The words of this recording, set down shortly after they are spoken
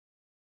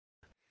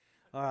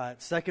All right,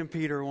 2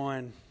 Peter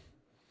 1.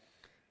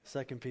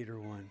 2 Peter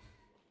 1.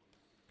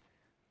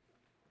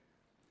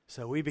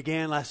 So we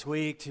began last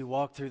week to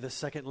walk through the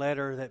second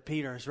letter that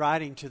Peter is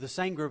writing to the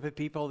same group of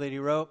people that he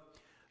wrote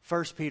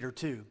 1 Peter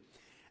 2.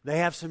 They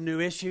have some new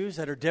issues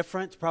that are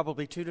different,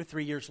 probably 2 to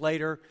 3 years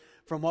later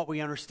from what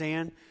we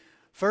understand.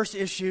 First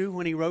issue,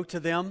 when he wrote to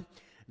them,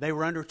 they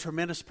were under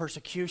tremendous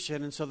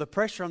persecution, and so the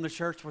pressure on the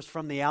church was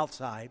from the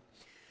outside.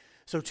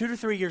 So 2 to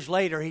 3 years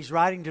later, he's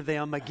writing to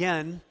them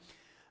again,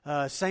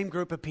 same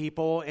group of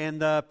people,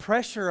 and the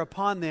pressure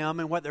upon them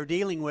and what they're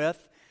dealing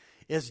with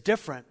is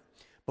different.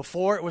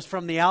 Before it was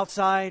from the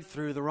outside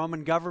through the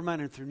Roman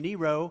government and through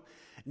Nero.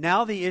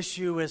 Now the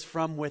issue is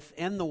from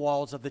within the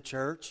walls of the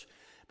church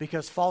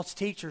because false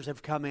teachers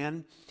have come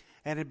in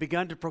and have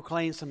begun to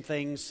proclaim some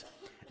things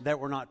that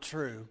were not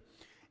true.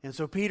 And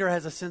so Peter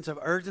has a sense of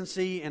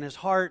urgency in his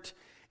heart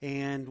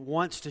and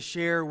wants to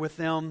share with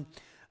them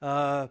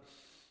the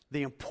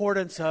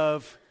importance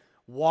of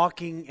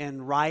walking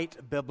in right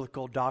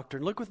biblical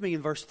doctrine. Look with me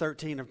in verse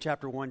 13 of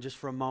chapter 1 just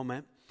for a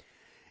moment,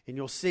 and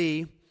you'll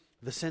see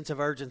the sense of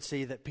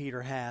urgency that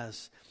Peter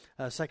has.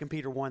 2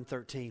 Peter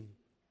 1:13.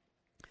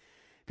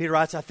 Peter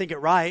writes, I think it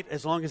right,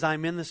 as long as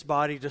I'm in this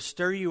body, to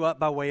stir you up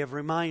by way of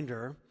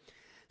reminder,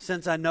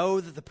 since I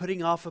know that the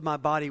putting off of my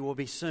body will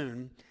be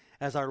soon,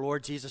 as our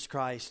Lord Jesus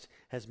Christ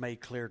has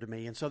made clear to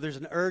me. And so there's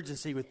an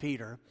urgency with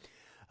Peter.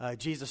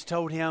 Jesus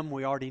told him,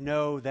 we already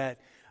know that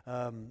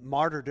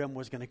martyrdom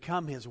was going to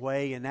come his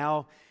way, and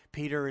now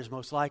Peter is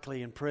most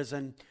likely in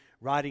prison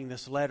writing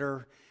this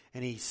letter,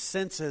 and he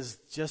senses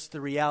just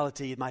the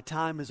reality, my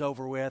time is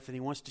over with, and he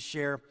wants to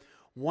share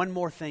one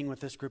more thing with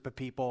this group of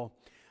people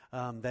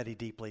that he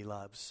deeply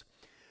loves.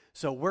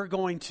 So we're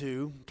going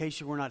to, in case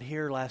you were not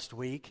here last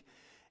week,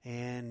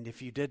 and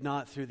if you did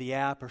not through the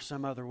app or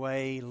some other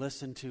way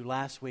listen to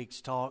last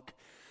week's talk,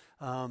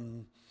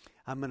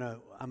 I'm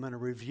gonna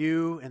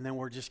review, and then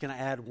we're just going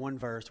to add one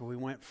verse. We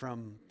went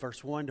from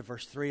verse 1 to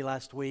verse 3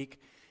 last week,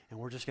 and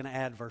we're just going to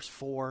add verse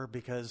 4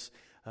 because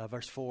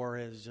verse 4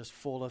 is just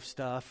full of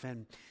stuff,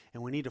 and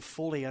we need to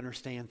fully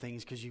understand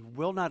things because you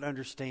will not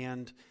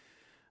understand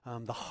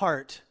the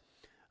heart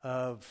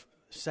of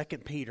 2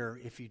 Peter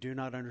if you do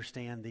not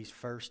understand these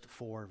first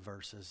 4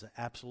 verses.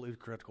 Absolutely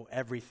critical.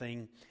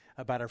 Everything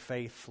about our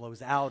faith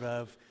flows out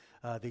of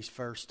these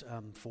first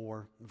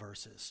 4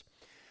 verses.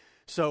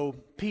 So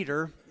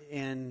Peter,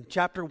 in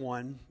chapter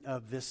 1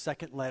 of this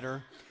second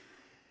letter,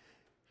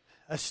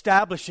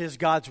 establishes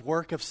God's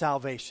work of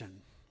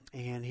salvation.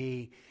 And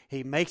he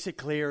makes it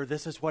clear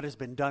this is what has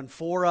been done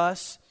for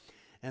us.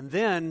 And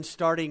then,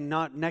 starting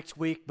not next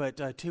week,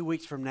 but 2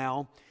 weeks from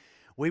now,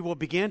 we will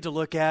begin to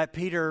look at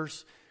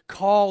Peter's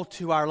call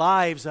to our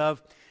lives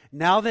of,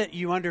 now that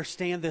you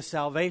understand this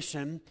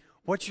salvation,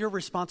 what's your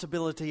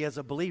responsibility as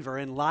a believer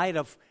in light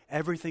of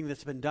everything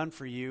that's been done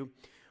for you?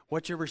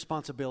 What's your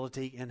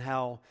responsibility and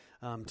how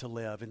to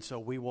live? And so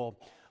we will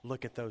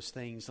look at those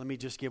things. Let me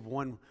just give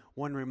one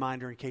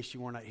reminder in case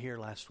you were not here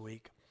last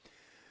week.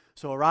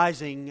 So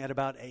arising at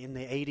about in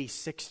the 80s,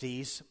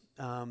 60s,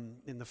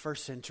 in the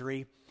first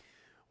century,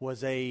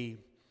 was a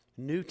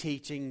new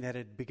teaching that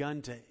had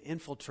begun to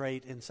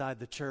infiltrate inside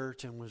the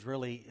church and was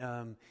really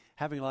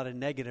having a lot of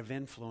negative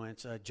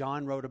influence.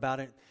 John wrote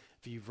about it.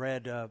 If you've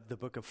read the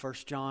book of 1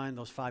 John,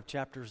 those 5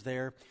 chapters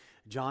there,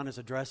 John is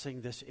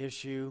addressing this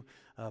issue.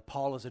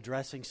 Paul is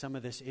addressing some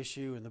of this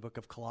issue in the book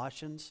of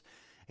Colossians.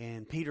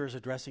 And Peter is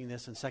addressing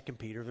this in 2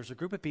 Peter. There's a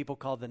group of people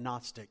called the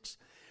Gnostics.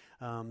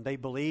 They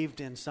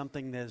believed in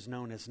something that is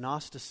known as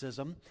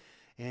Gnosticism.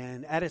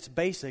 And at its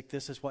basic,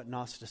 this is what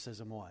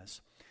Gnosticism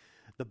was.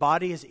 The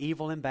body is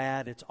evil and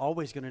bad. It's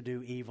always going to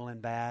do evil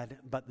and bad.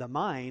 But the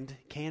mind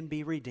can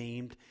be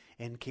redeemed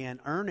and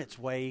can earn its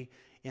way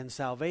in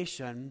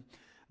salvation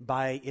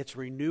by its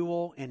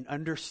renewal and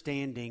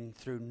understanding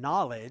through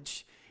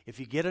knowledge. If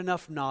you get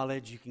enough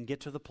knowledge, you can get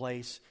to the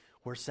place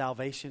where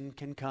salvation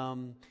can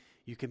come.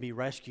 You can be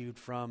rescued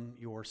from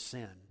your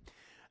sin.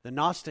 The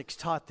Gnostics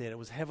taught that. It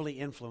was heavily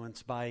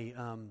influenced by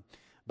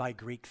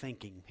Greek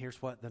thinking. Here's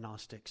what the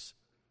Gnostics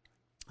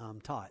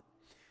taught,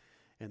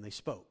 and they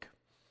spoke.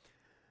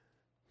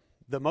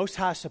 The Most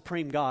High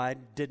Supreme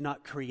God did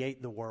not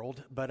create the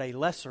world, but a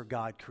lesser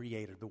God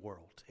created the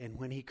world. And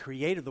when He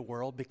created the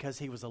world, because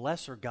He was a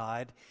lesser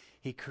God,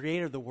 He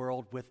created the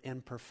world with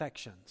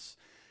imperfections.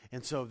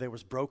 And so there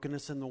was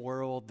brokenness in the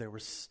world. There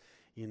was,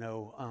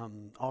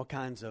 all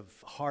kinds of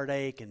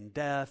heartache and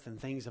death and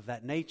things of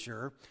that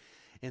nature.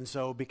 And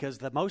so because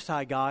the Most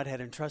High God had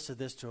entrusted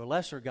this to a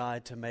lesser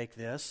God to make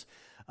this,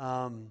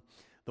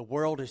 the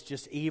world is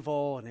just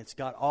evil, and it's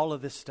got all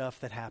of this stuff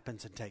that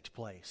happens and takes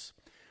place.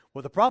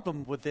 Well, the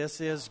problem with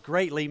this is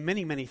greatly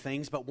many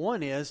things, but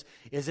one is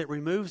it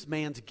removes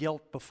man's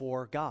guilt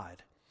before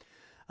God.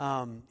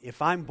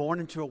 If I'm born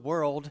into a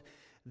world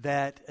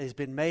that has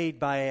been made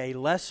by a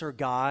lesser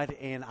God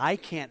and I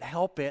can't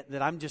help it,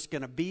 that I'm just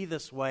going to be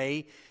this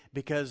way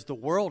because the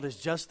world is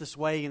just this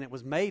way and it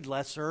was made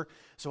lesser,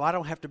 so I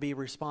don't have to be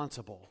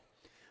responsible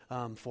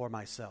for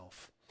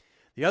myself.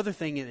 The other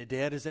thing that it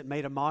did is it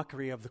made a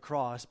mockery of the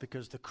cross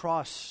because the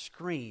cross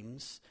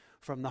screams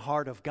from the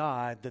heart of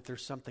God that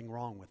there's something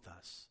wrong with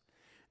us,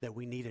 that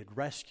we needed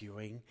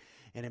rescuing.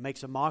 And it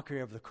makes a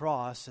mockery of the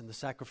cross and the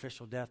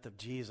sacrificial death of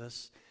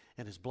Jesus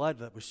and his blood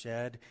that was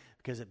shed,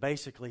 because it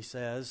basically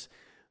says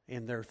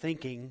in their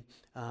thinking,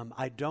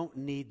 I don't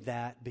need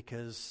that,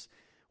 because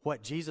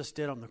what Jesus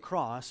did on the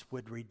cross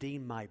would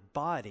redeem my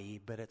body,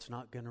 but it's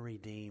not going to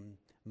redeem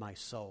my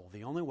soul.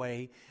 The only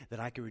way that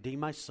I can redeem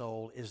my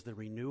soul is the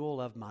renewal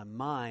of my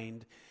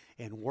mind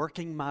and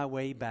working my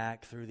way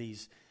back through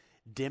these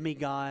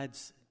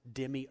demigods,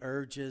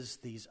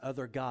 demiurges, these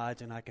other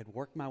gods, and I could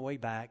work my way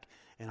back,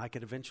 and I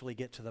could eventually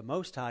get to the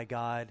Most High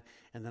God,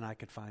 and then I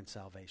could find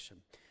salvation.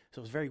 So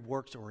it was very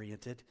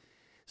works-oriented.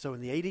 So in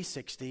the 80s,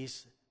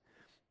 60s,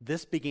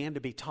 this began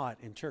to be taught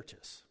in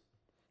churches.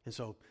 And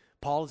so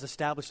Paul has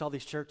established all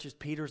these churches.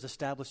 Peter's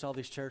established all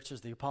these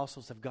churches. The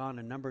apostles have gone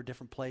a number of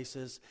different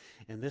places.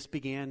 And this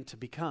began to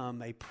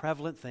become a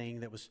prevalent thing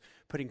that was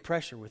putting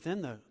pressure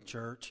within the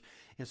church.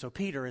 And so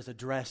Peter is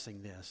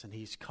addressing this. And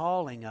he's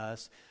calling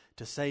us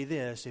to say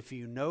this: if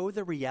you know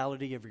the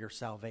reality of your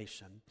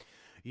salvation,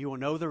 you will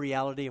know the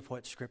reality of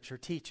what Scripture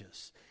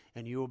teaches.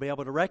 And you will be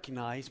able to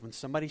recognize when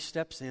somebody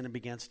steps in and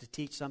begins to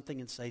teach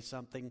something and say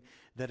something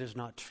that is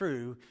not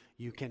true,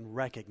 you can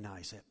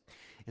recognize it.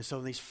 And so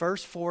in these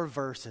first 4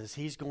 verses,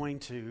 he's going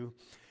to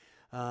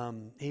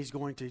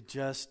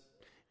just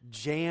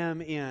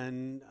jam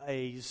in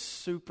a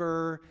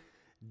super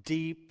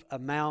deep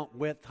amount,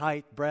 width,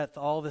 height, breadth,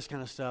 all this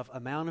kind of stuff,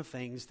 amount of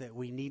things that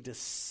we need to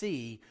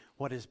see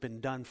what has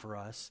been done for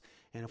us.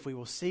 And if we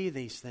will see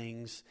these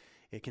things,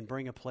 it can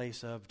bring a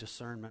place of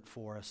discernment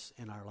for us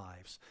in our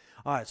lives.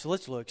 All right, so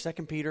let's look. 2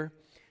 Peter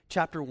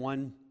chapter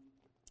 1,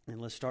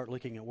 and let's start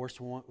looking at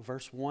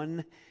verse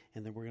 1,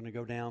 and then we're going to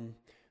go down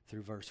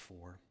through verse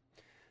 4.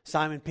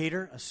 Simon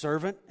Peter, a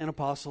servant and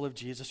apostle of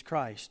Jesus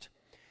Christ,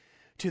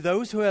 to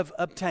those who have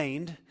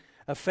obtained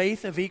a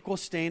faith of equal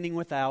standing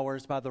with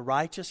ours by the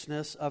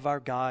righteousness of our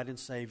God and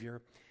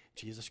Savior,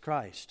 Jesus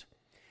Christ.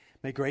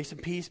 May grace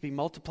and peace be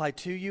multiplied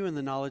to you in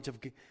the knowledge of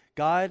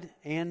God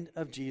and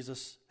of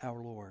Jesus our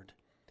Lord.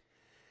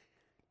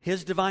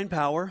 His divine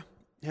power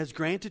has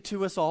granted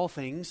to us all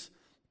things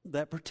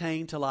that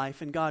pertain to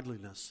life and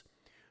godliness,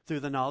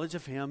 through the knowledge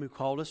of Him who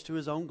called us to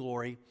His own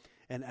glory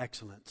and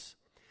excellence,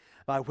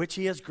 by which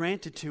He has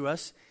granted to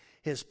us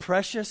His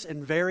precious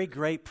and very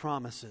great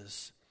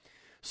promises,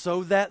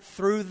 so that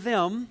through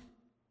them,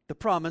 the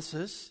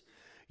promises,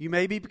 you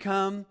may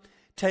become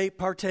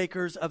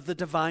partakers of the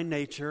divine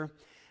nature,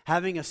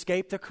 having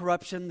escaped the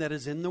corruption that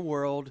is in the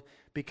world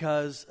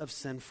because of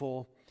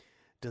sinful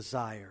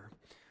desire.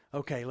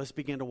 Okay, let's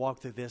begin to walk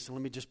through this, and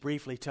let me just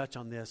briefly touch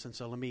on this. And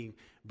so let me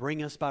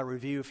bring us by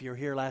review. If you were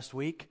here last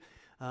week,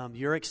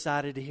 you're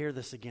excited to hear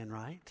this again,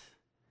 right?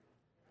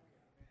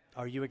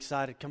 Are you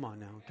excited? Come on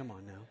now.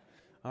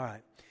 All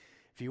right.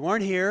 If you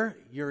weren't here,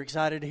 you're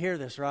excited to hear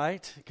this,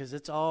 right? Because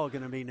it's all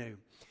going to be new.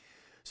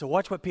 So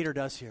watch what Peter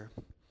does here.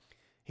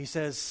 He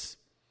says,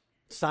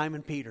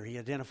 Simon Peter, he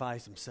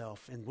identifies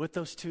himself. And with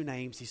those 2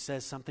 names, he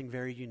says something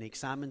very unique.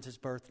 Simon's his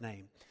birth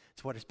name.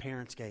 It's what his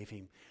parents gave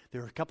him.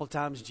 There were a couple of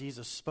times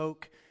Jesus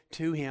spoke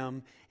to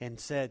him and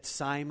said,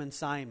 Simon,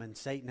 Simon,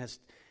 Satan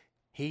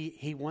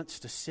he wants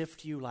to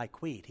sift you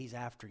like wheat. He's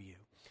after you.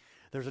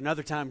 There's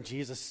another time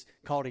Jesus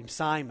called him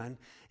Simon,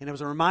 and it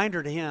was a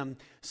reminder to him,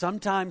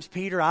 sometimes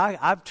Peter,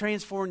 I've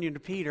transformed you into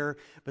Peter,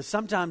 but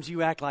sometimes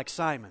you act like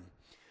Simon.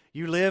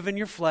 You live in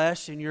your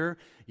flesh, and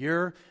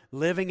you're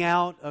living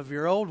out of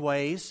your old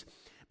ways.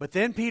 But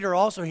then Peter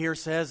also here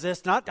says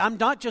this, I'm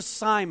not just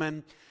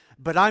Simon,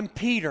 but I'm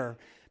Peter,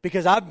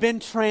 because I've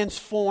been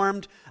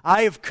transformed.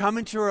 I have come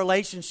into a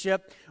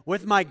relationship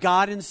with my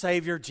God and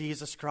Savior,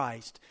 Jesus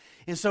Christ.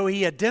 And so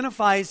he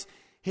identifies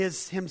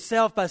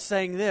himself by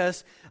saying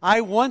this,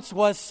 I once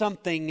was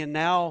something and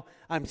now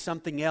I'm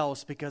something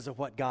else because of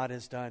what God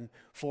has done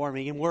for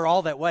me. And we're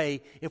all that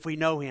way if we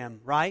know Him,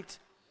 right?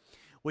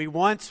 We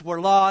once were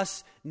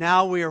lost,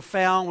 now we are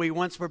found. We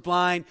once were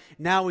blind,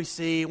 now we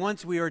see.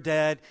 Once we were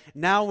dead,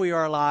 now we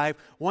are alive.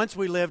 Once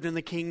we lived in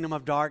the kingdom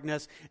of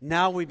darkness,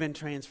 now we've been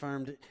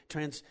transferred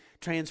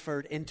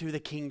into the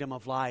kingdom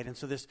of light. And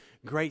so this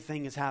great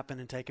thing has happened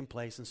and taken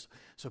place. And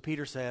so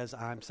Peter says,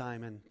 I'm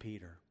Simon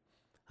Peter.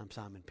 I'm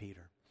Simon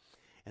Peter.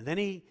 And then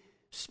he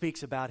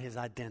speaks about his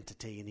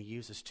identity, and he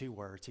uses 2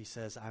 words. He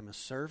says, I'm a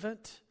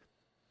servant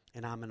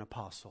and I'm an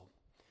apostle.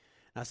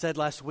 And I said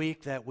last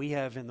week that we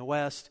have in the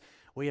West,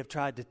 we have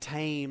tried to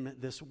tame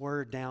this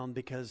word down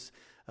because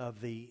of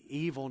the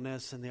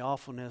evilness and the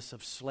awfulness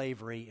of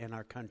slavery in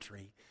our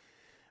country.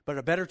 But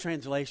a better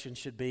translation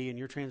should be, and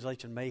your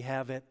translation may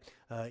have it,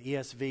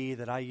 ESV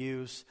that I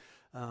use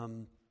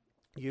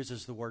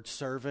uses the word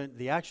servant.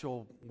 The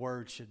actual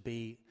word should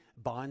be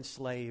bond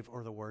slave,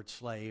 or the word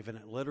slave, and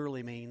it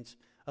literally means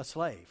a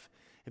slave.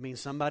 It means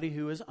somebody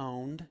who is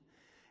owned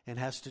and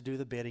has to do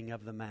the bidding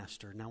of the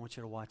master. Now I want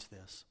you to watch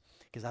this,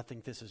 because I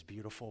think this is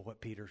beautiful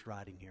what Peter's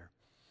writing here.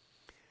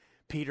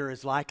 Peter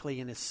is likely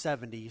in his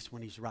 70s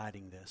when he's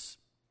writing this.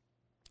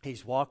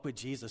 He's walked with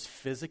Jesus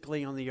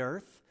physically on the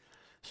earth,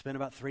 spent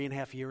about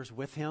 3.5 years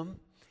with Him,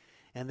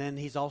 And then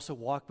he's also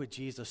walked with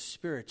Jesus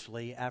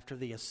spiritually after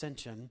the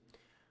ascension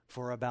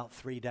for about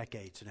 3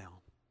 decades now.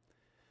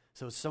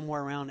 So it's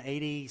somewhere around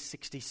 80,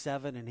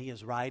 67, and he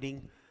is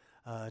writing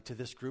to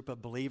this group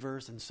of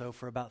believers. And so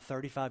for about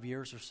 35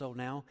 years or so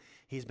now,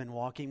 he's been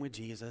walking with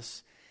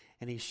Jesus.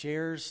 And he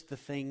shares the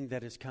thing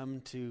that has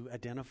come to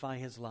identify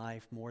his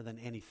life more than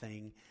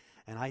anything.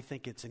 And I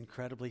think it's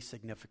incredibly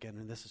significant.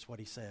 And this is what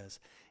he says.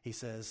 He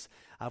says,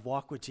 I've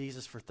walked with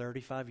Jesus for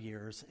 35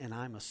 years, and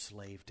I'm a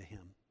slave to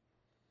him.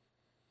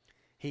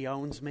 He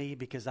owns me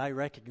because I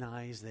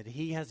recognize that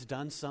he has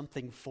done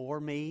something for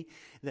me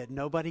that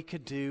nobody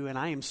could do, and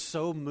I am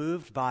so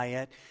moved by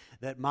it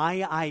that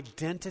my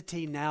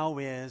identity now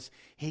is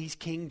he's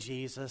King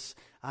Jesus.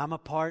 I'm a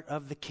part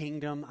of the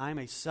kingdom. I'm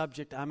a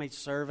subject. I'm a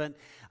servant.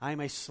 I'm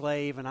a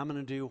slave, and I'm going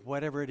to do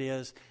whatever it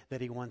is that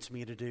he wants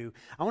me to do.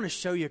 I want to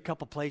show you a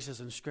couple places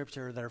in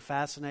Scripture that are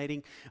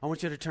fascinating. I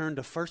want you to turn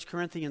to 1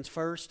 Corinthians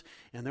first,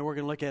 and then we're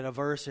going to look at a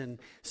verse in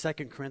 2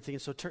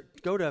 Corinthians. So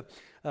go to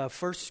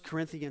 1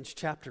 Corinthians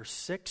chapter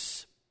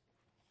 6,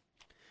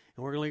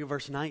 and we're going to look at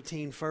verse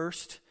 19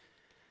 first,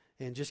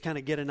 and just kind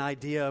of get an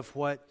idea of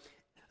what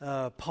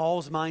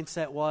Paul's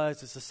mindset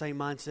was. It's the same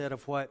mindset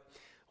of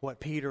what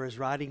Peter is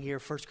writing here.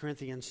 1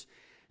 Corinthians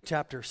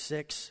chapter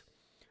 6,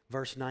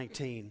 verse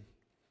 19.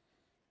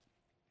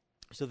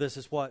 So this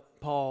is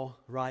what Paul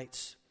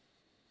writes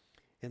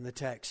in the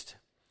text.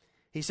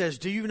 He says,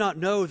 do you not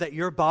know that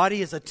your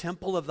body is a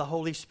temple of the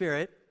Holy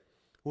Spirit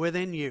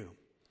within you,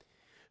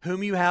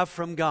 whom you have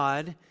from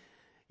God?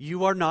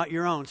 You are not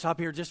your own. Stop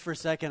here just for a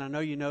second. I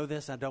know you know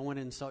this. I don't want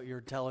to insult your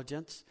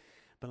intelligence.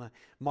 But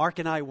Mark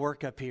and I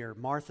work up here.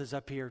 Martha's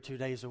up here 2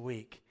 days a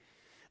week.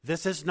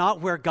 This is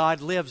not where God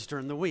lives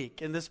during the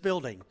week, in this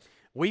building.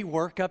 We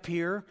work up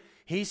here.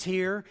 He's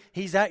here.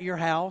 He's at your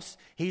house.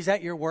 He's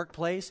at your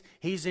workplace.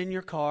 He's in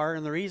your car.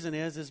 And the reason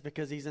is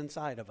because he's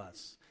inside of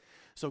us.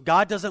 So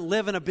God doesn't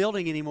live in a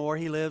building anymore.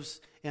 He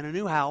lives in a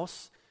new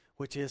house,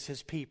 which is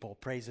his people.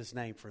 Praise his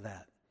name for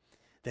that.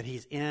 That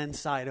he's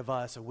inside of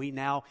us, and we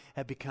now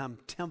have become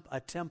a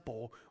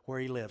temple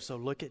where he lives. So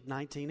look at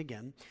 19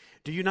 again.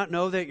 Do you not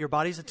know that your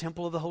body is a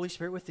temple of the Holy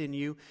Spirit within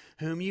you,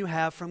 whom you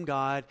have from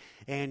God,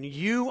 and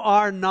you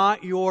are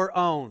not your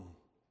own?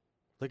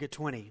 Look at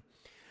 20.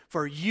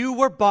 For you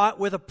were bought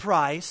with a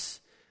price,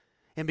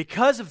 and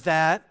because of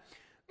that,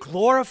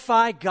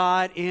 glorify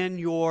God in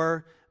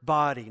your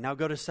body. Now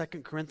go to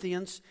 2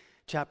 Corinthians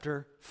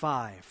chapter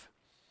 5.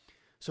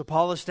 So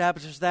Paul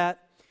establishes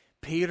that.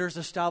 Peter's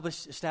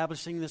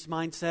establishing this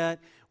mindset.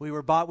 We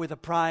were bought with a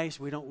price.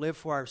 We don't live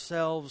for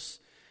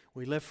ourselves.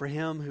 We live for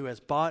him who has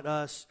bought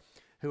us,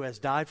 who has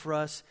died for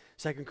us.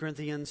 2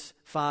 Corinthians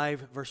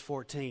 5, verse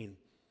 14.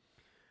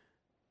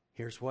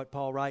 Here's what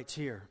Paul writes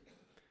here.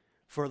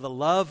 For the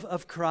love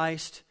of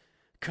Christ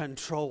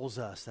controls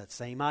us. That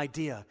same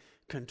idea,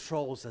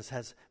 controls us,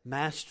 has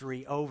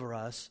mastery over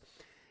us.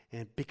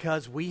 And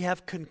because we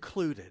have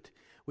concluded,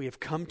 we have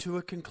come to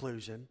a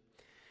conclusion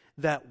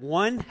that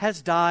one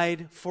has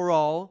died for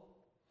all,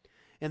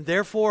 and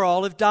therefore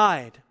all have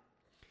died.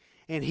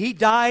 And he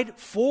died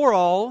for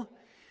all,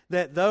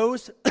 that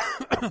those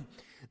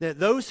that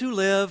those who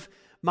live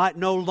might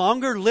no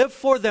longer live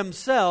for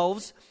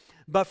themselves,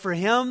 but for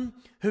him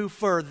who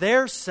for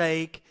their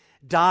sake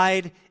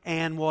died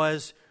and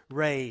was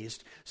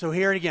raised. So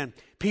here again,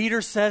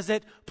 Peter says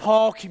it,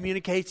 Paul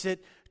communicates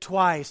it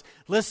twice.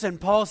 Listen,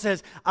 Paul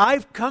says,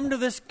 I've come to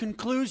this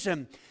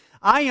conclusion.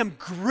 I am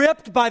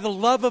gripped by the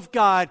love of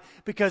God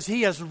because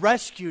he has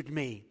rescued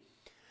me.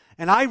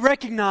 And I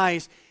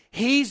recognize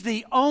he's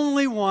the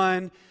only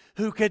one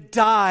who could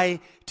die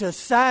to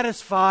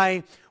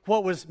satisfy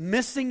what was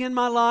missing in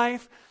my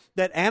life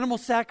that animal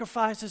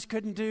sacrifices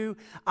couldn't do.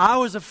 I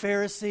was a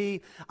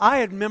Pharisee. I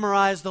had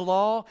memorized the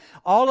law.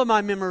 All of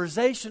my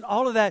memorization,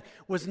 all of that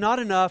was not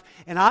enough.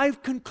 And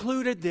I've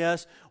concluded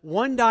this.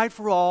 One died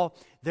for all.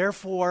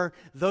 Therefore,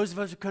 those of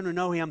us who come to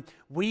know him,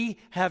 we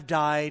have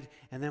died.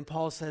 And then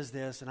Paul says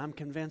this, and I'm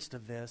convinced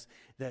of this,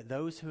 that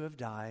those who have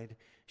died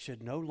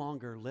should no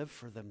longer live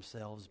for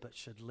themselves, but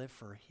should live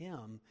for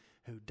him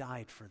who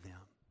died for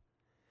them.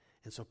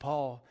 And so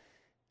Paul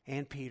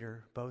and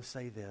Peter both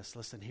say this,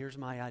 listen, here's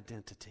my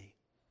identity.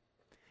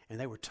 And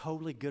they were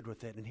totally good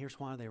with it, and here's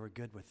why they were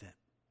good with it.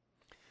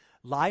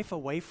 Life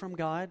away from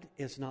God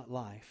is not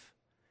life.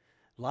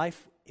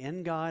 Life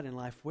in God and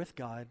life with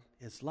God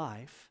is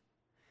life.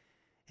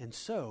 And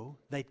so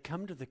they'd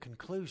come to the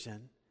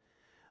conclusion,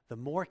 the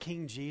more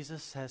King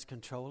Jesus has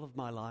control of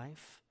my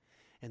life,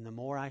 and the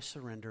more I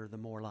surrender, the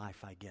more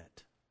life I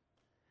get,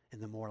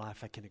 and the more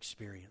life I can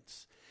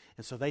experience.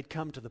 And so they'd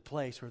come to the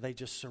place where they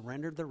just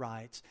surrendered the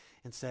rights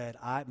and said,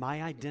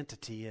 my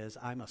identity is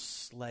I'm a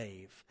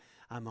slave.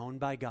 I'm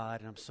owned by God,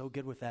 and I'm so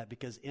good with that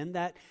because in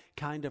that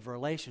kind of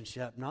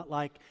relationship, not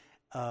like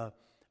a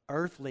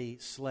earthly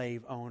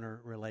slave-owner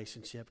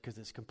relationship, because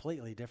it's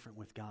completely different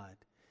with God.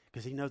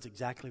 Because he knows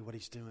exactly what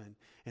he's doing.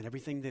 And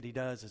everything that he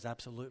does is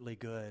absolutely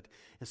good.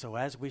 And so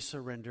as we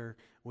surrender,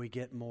 we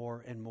get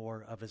more and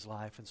more of his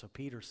life. And so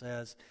Peter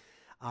says,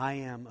 I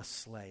am a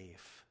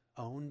slave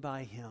owned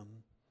by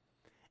him,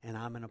 and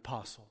I'm an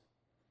apostle.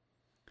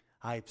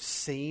 I've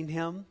seen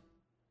him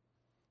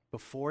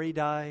before he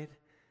died.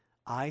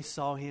 I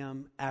saw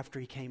him after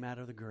he came out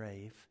of the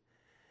grave.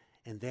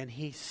 And then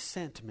he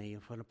sent me,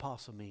 what an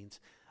apostle means,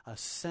 a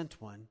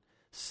sent one,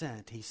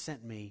 sent. He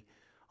sent me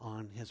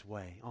on his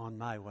way, on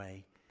my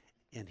way,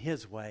 in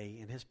his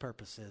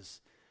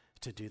purposes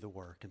to do the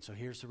work. And so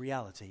here's the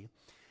reality.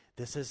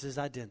 This is his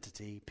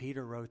identity.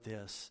 Peter wrote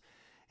this,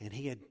 and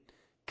he had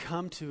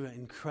come to an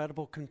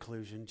incredible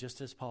conclusion, just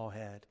as Paul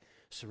had.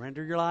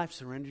 Surrender your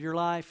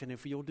life, and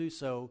if you'll do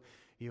so,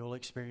 you'll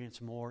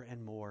experience more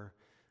and more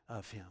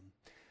of him.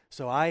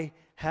 So I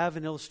have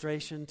an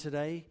illustration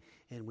today,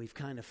 and we've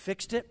kind of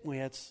fixed it. We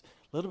had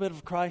a little bit of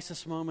a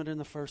crisis moment in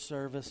the first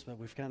service, but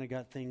we've kind of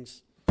got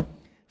things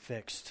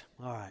fixed.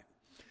 All right.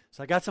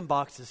 So I got some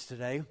boxes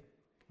today.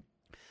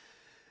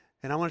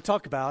 And I want to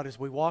talk about, as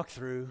we walk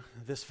through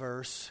this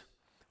verse,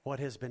 what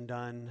has been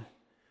done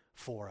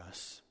for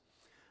us.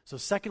 So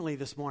secondly,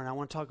 this morning, I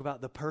want to talk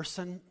about the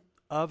person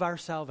of our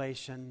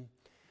salvation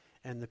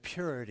and the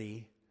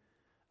purity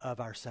of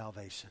our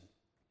salvation.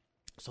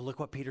 So look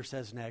what Peter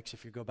says next,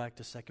 if you go back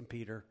to 2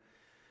 Peter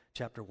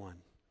chapter 1.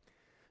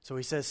 So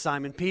he says,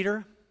 Simon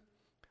Peter,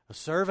 a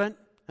servant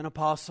and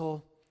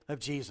apostle of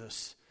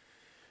Jesus,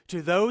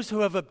 to those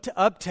who have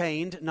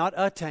obtained, not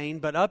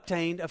attained, but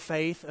obtained a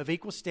faith of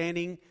equal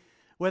standing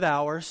with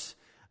ours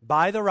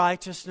by the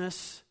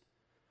righteousness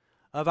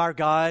of our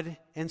God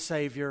and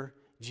Savior,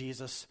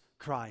 Jesus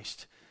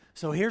Christ.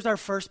 So here's our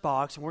first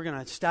box, and we're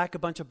going to stack a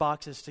bunch of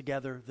boxes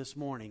together this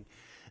morning.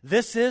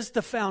 This is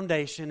the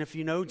foundation, if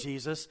you know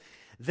Jesus,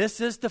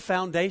 this is the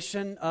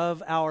foundation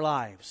of our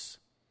lives.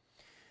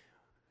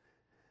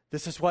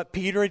 This is what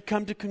Peter had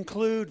come to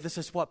conclude. This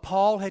is what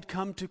Paul had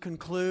come to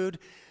conclude,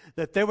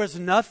 that there was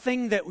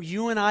nothing that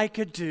you and I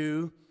could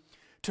do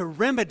to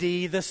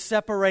remedy the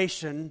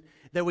separation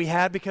that we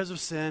had because of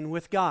sin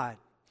with God.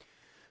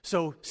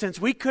 So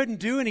since we couldn't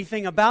do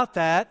anything about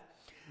that,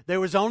 there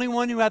was only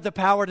one who had the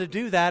power to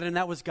do that, and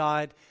that was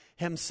God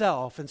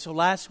himself. And so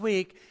last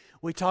week,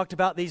 we talked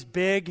about these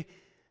big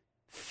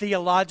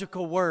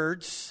theological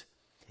words,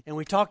 and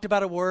we talked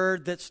about a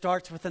word that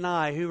starts with an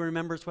I. Who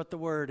remembers what the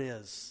word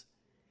is?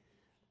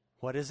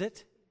 What is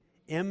it?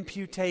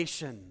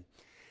 Imputation.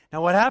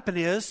 Now what happened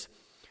is,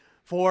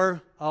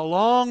 for a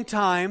long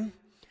time,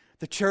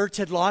 the church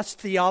had lost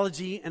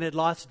theology and had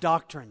lost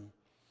doctrine.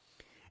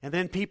 And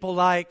then people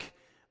like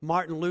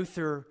Martin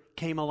Luther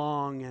came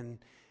along,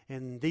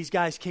 and these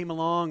guys came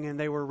along, and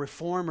they were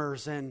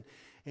reformers, and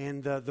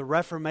the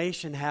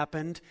Reformation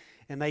happened,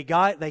 and they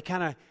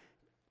kind of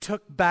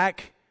took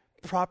back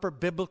proper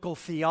biblical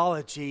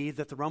theology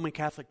that the Roman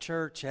Catholic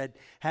Church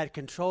had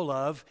control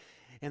of,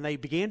 and they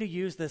began to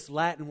use this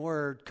Latin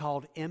word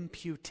called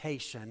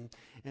imputation.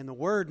 And the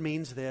word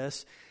means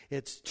this: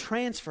 it's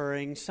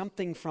transferring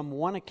something from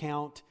one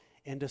account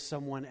into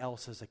someone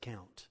else's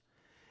account.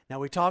 Now,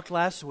 we talked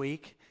last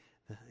week,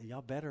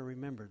 y'all better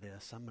remember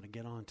this, I'm going to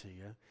get on to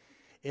you.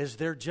 Is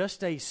there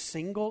just a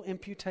single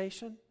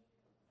imputation?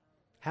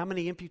 How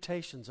many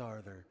imputations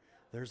are there?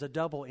 There's a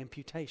double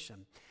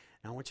imputation.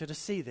 Now, I want you to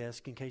see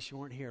this in case you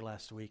weren't here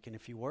last week, and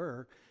if you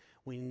were,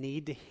 we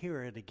need to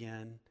hear it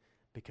again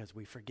because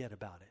we forget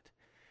about it.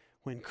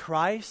 When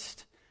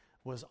Christ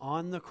was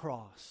on the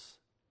cross,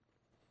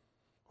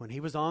 he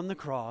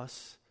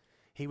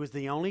was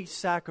the only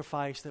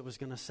sacrifice that was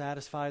going to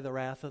satisfy the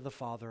wrath of the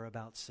Father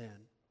about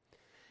sin.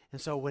 And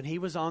so when he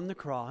was on the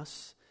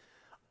cross,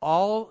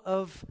 all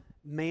of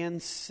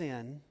man's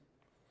sin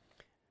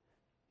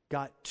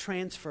got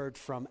transferred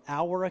from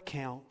our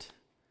account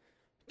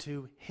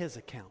to his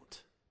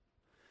account,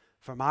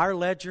 from our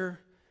ledger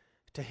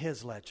to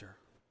his ledger.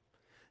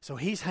 So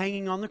he's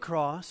hanging on the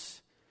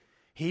cross.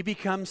 He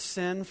becomes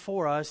sin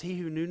for us. He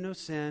who knew no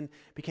sin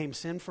became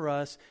sin for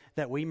us,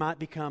 that we might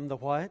become the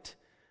what?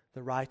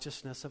 The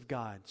righteousness of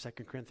God.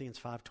 2 Corinthians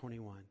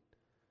 5:21.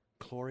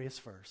 Glorious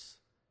verse.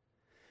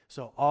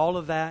 So all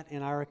of that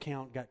in our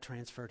account got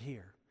transferred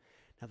here.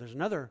 Now there's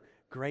another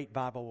great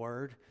Bible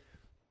word.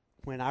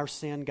 When our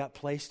sin got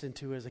placed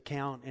into his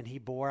account and he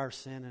bore our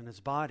sin in his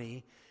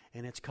body,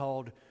 and it's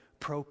called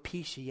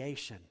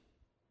propitiation.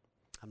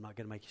 I'm not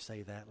going to make you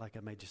say that like I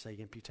made you say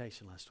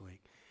imputation last week.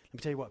 Let me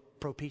tell you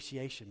what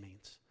propitiation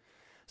means.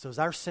 So as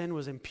our sin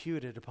was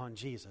imputed upon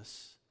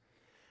Jesus,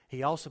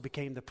 he also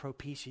became the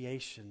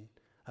propitiation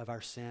of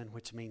our sin,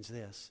 which means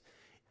this: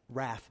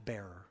 wrath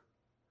bearer.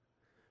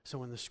 So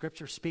when the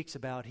scripture speaks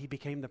about he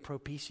became the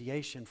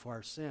propitiation for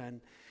our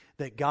sin,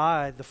 that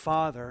God the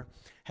Father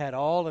had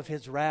all of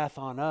his wrath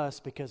on us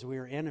because we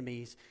were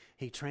enemies,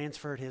 he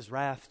transferred his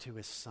wrath to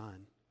his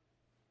Son.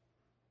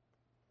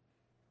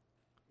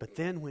 But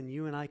then when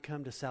you and I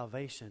come to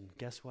salvation,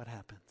 guess what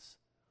happens?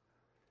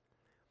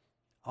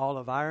 All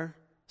of our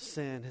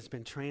sin has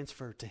been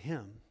transferred to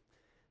him.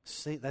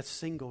 That's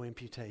single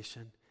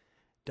imputation.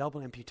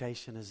 Double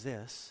imputation is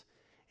this: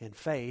 in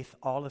faith,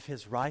 all of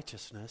his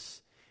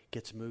righteousness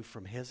gets moved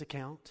from his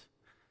account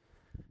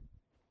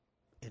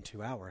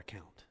into our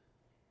account.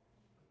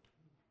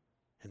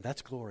 And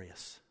that's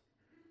glorious.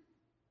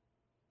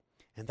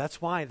 And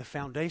that's why the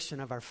foundation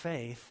of our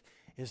faith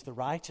is the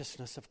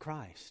righteousness of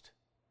Christ.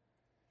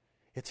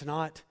 It's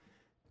not,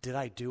 did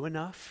I do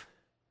enough?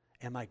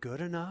 Am I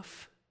good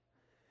enough?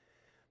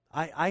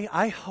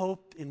 I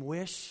hope and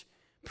wish,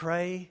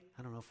 pray,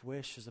 I don't know if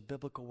wish is a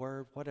biblical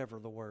word, whatever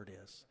the word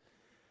is,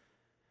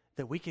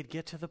 that we could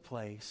get to the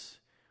place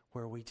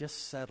where we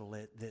just settle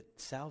it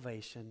that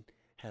salvation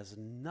has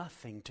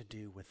nothing to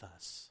do with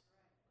us.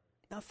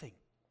 Nothing.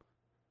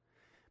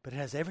 But it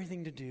has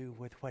everything to do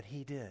with what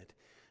He did.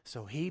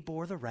 So He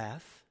bore the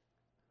wrath,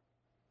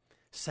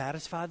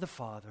 satisfied the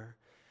Father,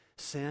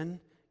 sin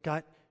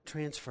got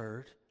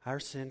transferred, our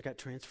sin got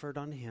transferred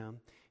on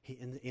Him.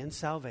 In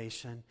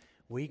salvation,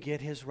 we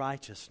get His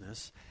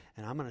righteousness.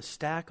 And I'm going to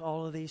stack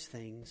all of these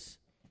things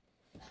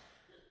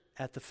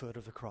at the foot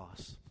of the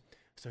cross.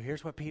 So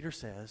here's what Peter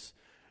says.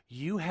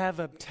 You have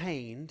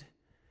obtained,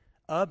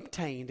 not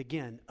attained.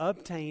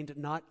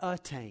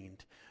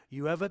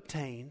 You have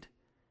obtained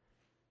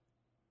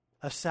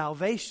a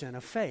salvation,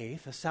 a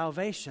faith, a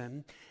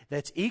salvation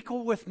that's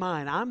equal with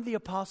mine. I'm the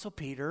Apostle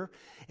Peter,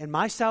 and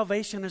my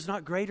salvation is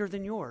not greater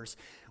than yours.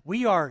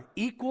 We are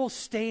equal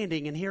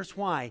standing, and here's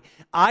why.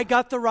 I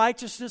got the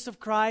righteousness of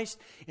Christ.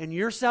 In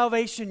your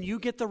salvation, you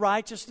get the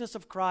righteousness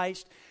of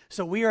Christ.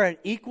 So we are at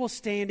equal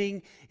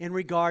standing in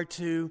regard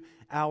to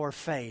our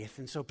faith.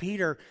 And so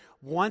Peter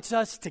wants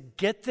us to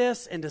get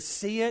this and to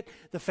see it.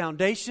 The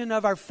foundation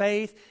of our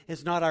faith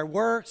is not our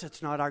works.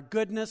 It's not our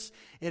goodness.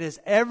 It is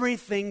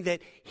everything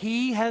that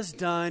He has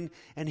done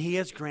and He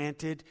has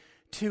granted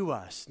to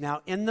us.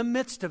 Now, in the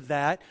midst of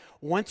that,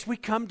 once we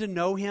come to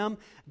know Him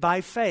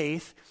by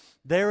faith,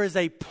 there is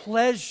a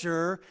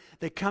pleasure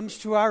that comes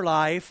to our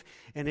life,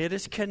 and it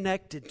is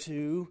connected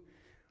to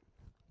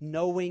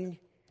knowing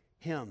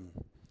Him.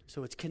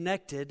 So it's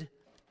connected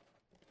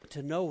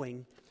to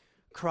knowing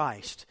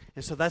Christ.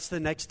 And so that's the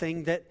next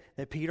thing that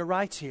Peter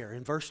writes here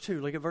in verse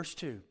 2. Look at verse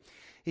 2.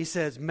 He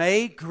says,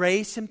 may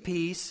grace and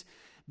peace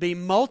be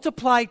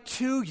multiplied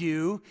to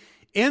you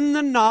in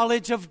the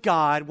knowledge of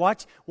God.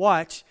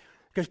 Watch,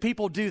 because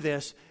people do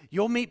this.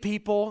 You'll meet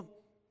people,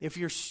 if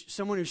you're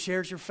someone who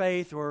shares your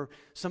faith or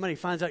somebody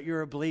finds out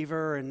you're a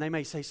believer and they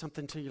may say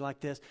something to you like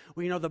this.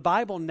 Well, you know, the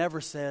Bible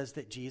never says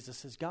that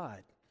Jesus is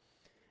God.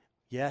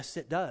 Yes,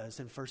 it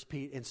does in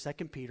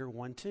 2 Peter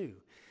 1:2.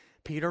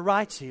 Peter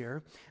writes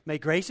here, may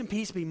grace and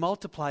peace be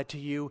multiplied to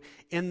you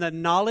in the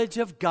knowledge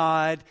of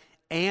God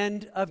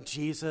and of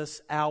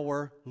Jesus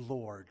our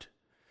Lord.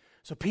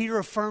 So Peter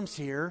affirms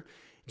here,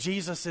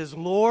 Jesus is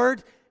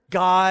Lord,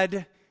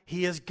 God,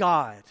 He is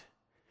God.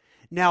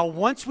 Now,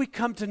 once we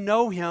come to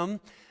know Him,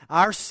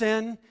 our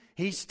sin,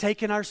 He's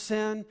taken our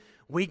sin,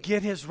 we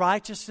get His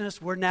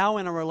righteousness, we're now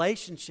in a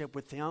relationship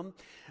with Him.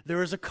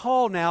 There is a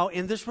call now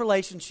in this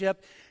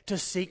relationship to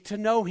seek to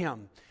know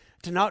Him.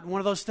 To not one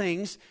of those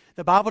things,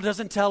 the Bible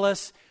doesn't tell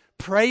us,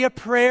 pray a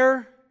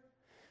prayer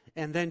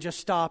and then just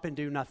stop and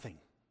do nothing.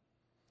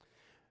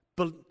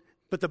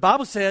 But the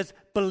Bible says,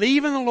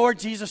 believe in the Lord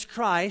Jesus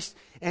Christ,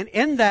 and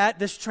in that,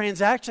 this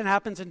transaction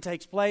happens and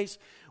takes place.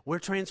 We're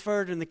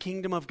transferred in the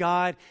kingdom of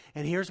God,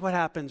 and here's what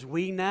happens.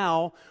 We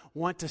now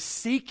want to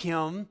seek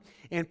Him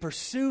and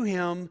pursue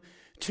Him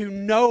to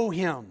know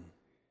Him.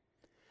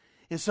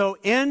 And so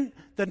in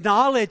the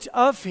knowledge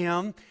of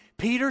Him,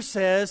 Peter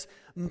says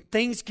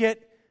things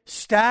get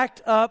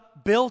stacked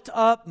up, built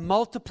up,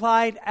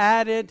 multiplied,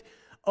 added,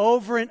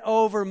 over and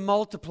over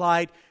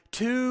multiplied.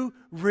 Two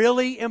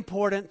really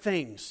important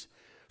things.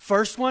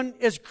 First one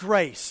is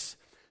grace.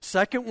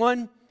 Second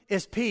one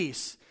is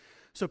peace.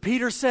 So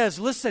Peter says,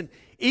 listen,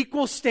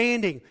 equal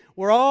standing.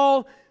 We're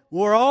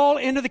all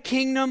into the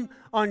kingdom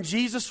on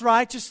Jesus'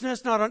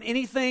 righteousness, not on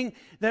anything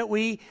that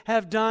we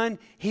have done.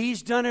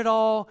 He's done it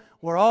all.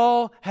 We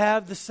all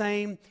have the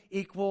same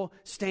equal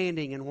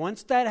standing. And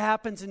once that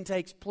happens and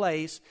takes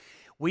place,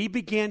 we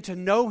begin to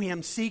know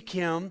Him, seek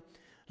Him,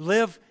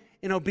 live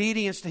in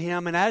obedience to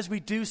Him. And as we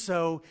do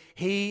so,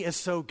 He is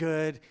so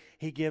good.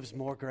 He gives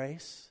more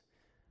grace.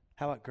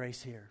 How about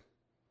grace here?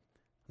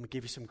 I'm going to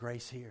give you some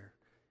grace here.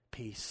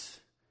 Peace,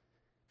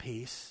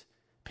 peace,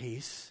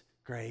 peace,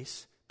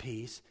 grace,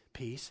 peace,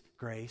 peace,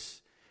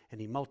 grace.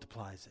 And He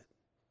multiplies it.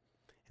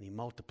 And He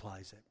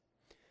multiplies it.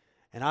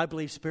 And I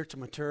believe spiritual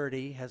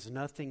maturity has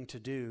nothing to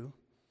do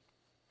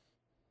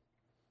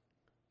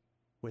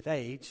with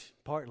age.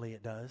 Partly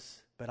it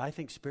does. But I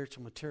think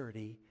spiritual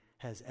maturity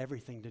has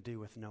everything to do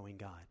with knowing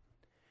God.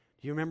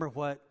 Do you remember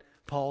what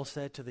Paul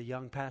said to the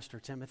young pastor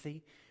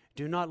Timothy?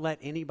 Do not let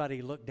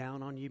anybody look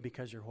down on you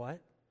because you're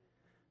what?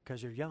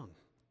 Because you're young.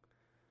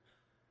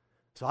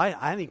 So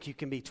I think you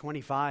can be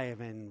 25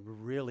 and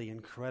really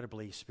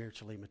incredibly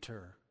spiritually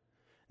mature.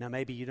 Now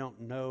maybe you don't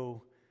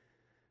know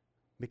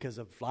because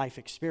of life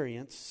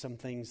experience some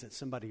things that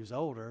somebody who's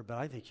older, but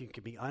I think you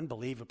can be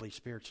unbelievably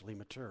spiritually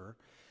mature.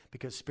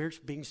 Because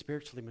being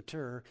spiritually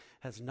mature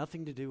has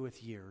nothing to do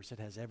with years. It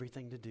has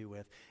everything to do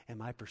with,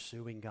 am I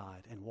pursuing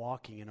God and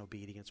walking in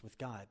obedience with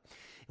God?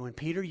 And when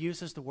Peter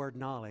uses the word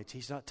knowledge,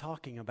 he's not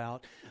talking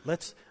about,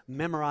 let's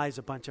memorize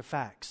a bunch of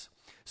facts.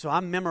 So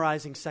I'm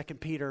memorizing 2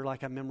 Peter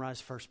like I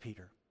memorized 1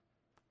 Peter.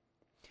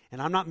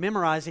 And I'm not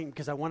memorizing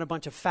because I want a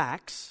bunch of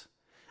facts.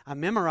 I'm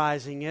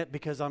memorizing it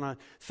because on a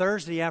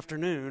Thursday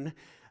afternoon,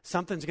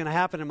 something's going to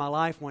happen in my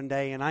life one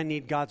day, and I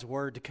need God's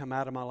Word to come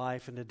out of my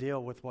life and to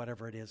deal with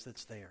whatever it is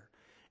that's there.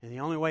 And the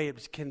only way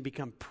it can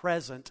become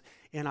present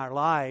in our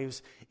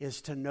lives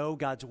is to know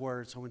God's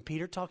Word. So when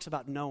Peter talks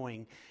about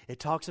knowing, it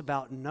talks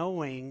about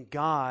knowing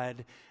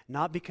God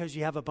not because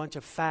you have a bunch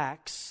of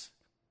facts,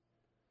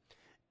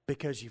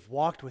 because you've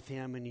walked with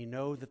Him and you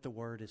know that the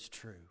Word is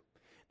true.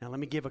 Now let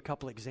me give a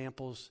couple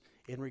examples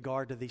in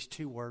regard to these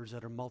two words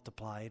that are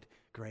multiplied,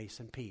 grace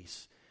and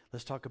peace.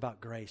 Let's talk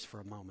about grace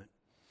for a moment.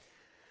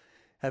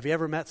 Have you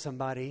ever met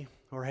somebody,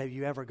 or have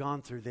you ever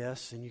gone through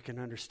this, and you can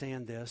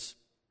understand this,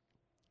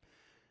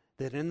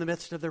 that in the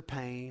midst of their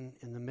pain,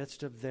 in the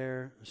midst of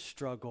their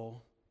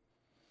struggle,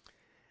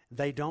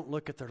 they don't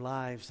look at their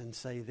lives and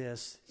say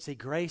this. See,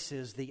 grace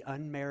is the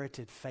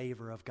unmerited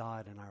favor of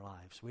God in our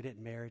lives. We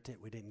didn't merit it.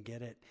 We didn't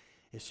get it.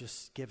 It's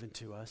just given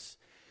to us.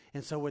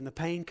 And so when the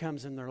pain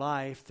comes in their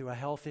life through a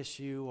health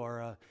issue or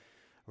a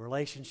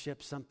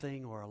relationship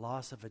something or a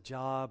loss of a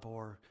job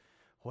or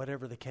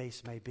whatever the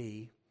case may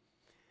be,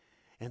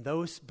 and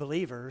those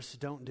believers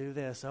don't do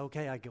this.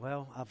 Okay,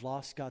 I've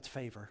lost God's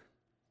favor.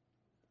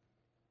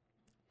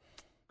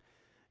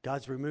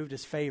 God's removed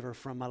His favor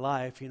from my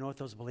life. You know what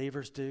those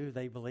believers do?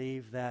 They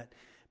believe that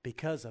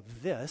because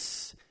of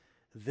this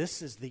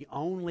is the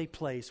only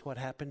place, what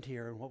happened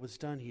here and what was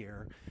done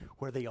here,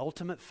 where the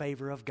ultimate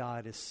favor of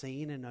God is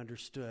seen and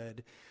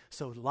understood.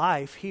 So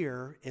life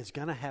here is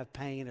going to have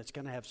pain. It's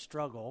going to have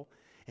struggle.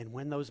 And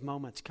when those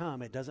moments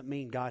come, it doesn't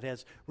mean God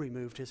has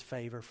removed His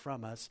favor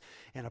from us.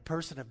 And a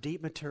person of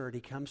deep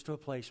maturity comes to a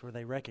place where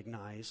they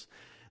recognize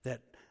that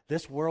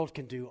this world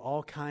can do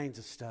all kinds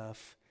of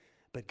stuff,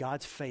 but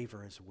God's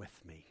favor is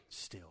with me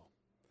still.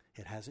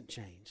 It hasn't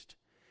changed.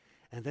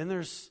 And then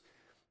there's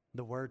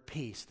the word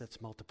peace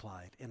that's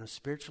multiplied. And a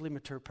spiritually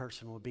mature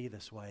person will be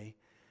this way.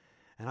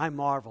 And I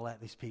marvel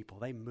at these people.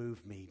 They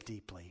move me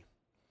deeply.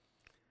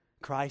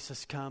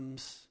 Crisis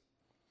comes.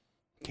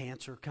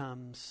 Cancer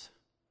comes.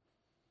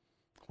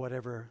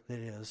 Whatever it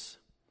is.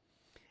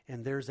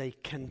 And there's a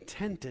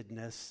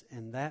contentedness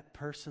in that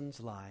person's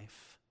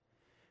life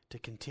to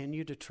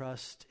continue to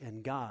trust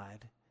in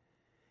God.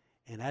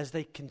 And as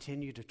they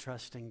continue to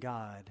trust in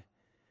God,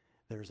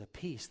 there's a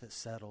peace that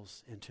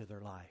settles into their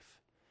life.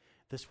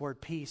 This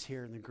word peace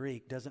here in the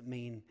Greek doesn't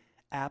mean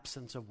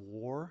absence of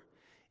war.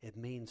 It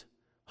means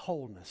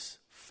wholeness,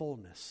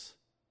 fullness.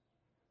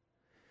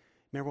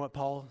 Remember what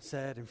Paul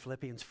said in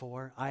Philippians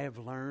 4? I have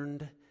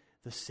learned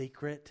the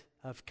secret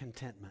of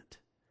contentment.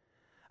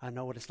 I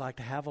know what it's like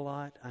to have a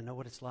lot. I know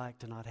what it's like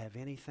to not have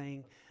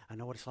anything. I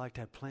know what it's like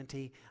to have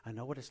plenty. I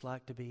know what it's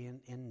like to be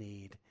in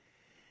need.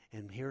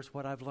 And here's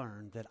what I've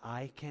learned, that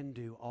I can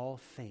do all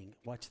things.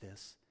 Watch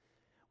this.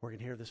 We're going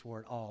to hear this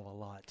word all a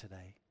lot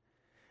today.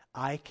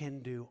 I can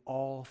do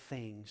all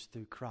things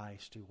through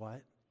Christ, who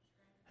what?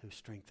 Who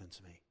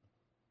strengthens me.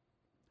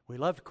 We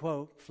love to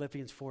quote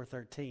Philippians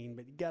 4:13,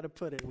 but you got to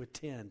put it with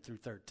 10 through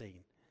 13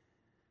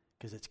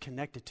 because it's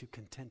connected to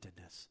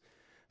contentedness.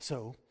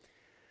 So,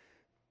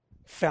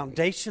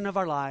 foundation of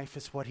our life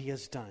is what He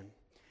has done.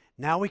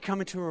 Now we come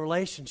into a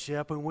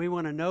relationship and we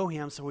want to know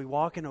Him, so we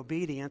walk in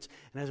obedience.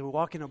 And as we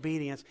walk in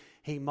obedience,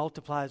 He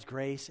multiplies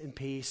grace and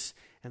peace,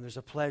 and there's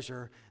a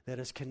pleasure that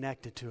is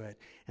connected to it.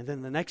 And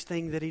then the next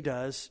thing that He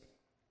does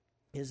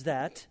is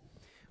that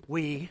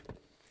we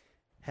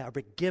are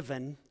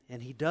given,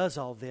 and He does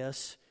all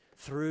this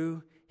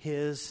through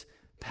His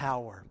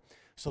power.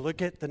 So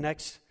look at the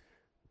next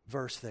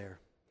verse there,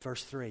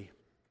 verse 3.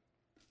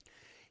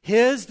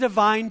 His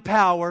divine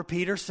power,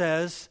 Peter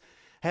says,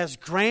 has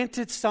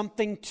granted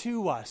something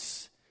to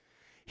us.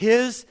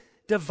 His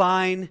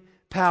divine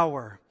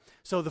power.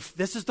 So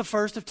this is the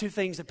first of two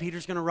things that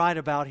Peter's going to write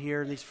about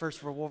here in these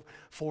first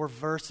four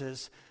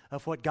verses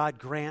of what God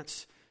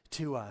grants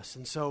to us.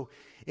 And so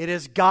it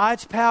is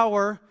God's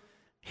power,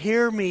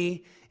 hear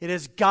me, it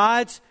is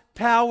God's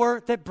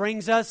power that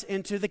brings us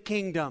into the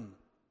kingdom.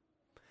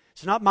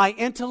 It's not my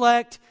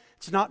intellect,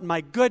 it's not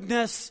my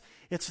goodness,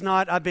 it's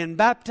not I've been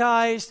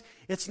baptized,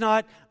 it's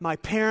not my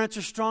parents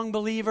are strong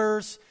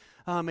believers.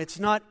 It's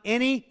not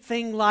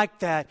anything like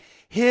that.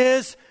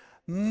 His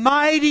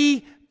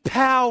mighty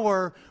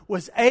power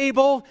was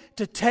able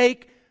to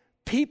take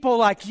people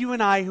like you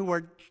and I who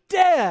were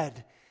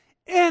dead,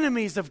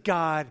 enemies of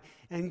God,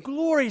 and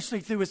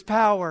gloriously through His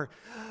power,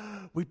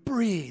 we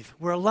breathe,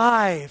 we're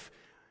alive.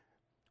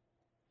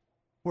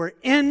 We're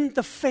in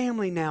the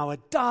family now,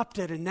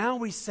 adopted, and now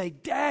we say,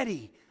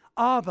 Daddy,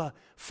 Abba,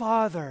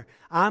 Father,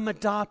 I'm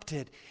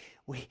adopted.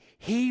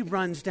 He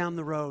runs down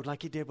the road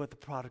like He did with the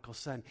prodigal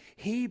son.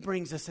 He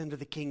brings us into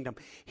the kingdom.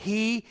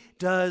 He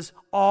does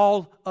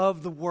all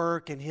of the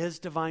work, and His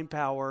divine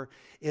power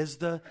is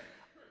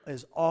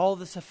all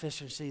the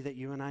sufficiency that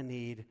you and I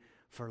need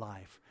for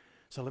life.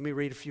 So let me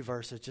read a few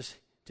verses.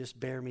 Just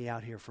bear me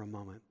out here for a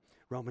moment.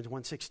 Romans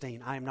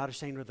 1:16. I am not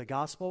ashamed of the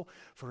gospel,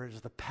 for it is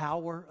the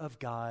power of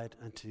God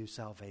unto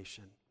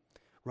salvation.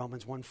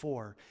 Romans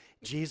 1:4.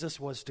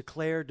 Jesus was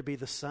declared to be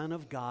the Son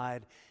of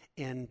God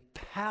in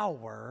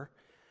power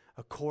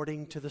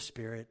according to the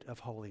Spirit of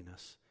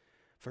holiness.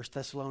 1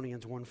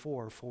 Thessalonians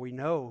 1:4, for we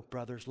know,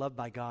 brothers, loved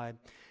by God,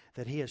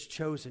 that He has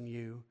chosen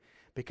you,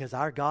 because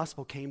our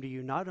gospel came to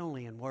you not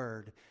only in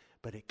word,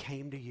 but it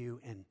came to you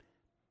in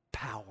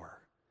power.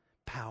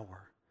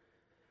 Power.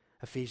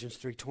 Ephesians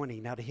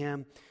 3:20, now to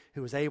Him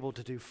who is able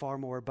to do far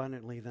more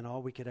abundantly than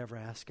all we could ever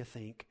ask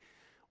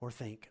or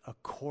think,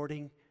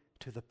 according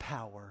to the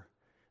power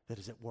that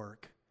is at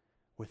work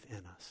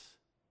within us.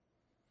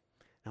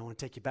 Now I want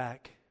to take you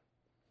back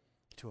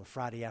to a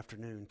Friday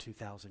afternoon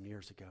 2,000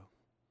 years ago.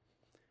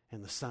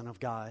 And the Son of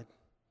God,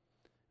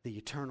 the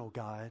eternal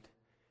God,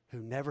 who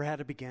never had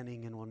a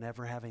beginning and will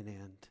never have an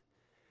end,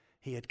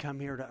 He had come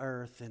here to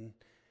earth and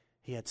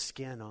He had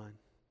skin on.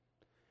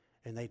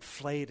 And they'd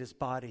flayed His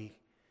body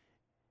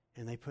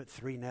and they put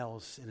 3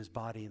 nails in His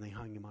body and they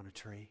hung Him on a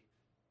tree.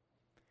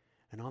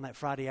 And on that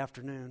Friday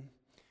afternoon,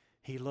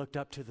 He looked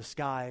up to the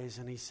skies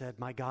and He said,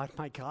 my God,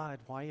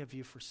 why have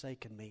you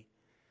forsaken me?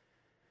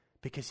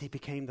 Because He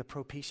became the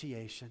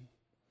propitiation.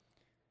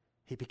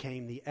 He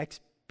became the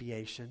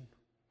expiation,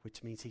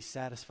 which means He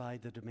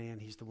satisfied the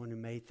demand. He's the one who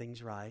made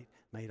things right,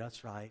 made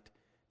us right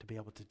to be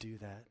able to do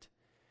that.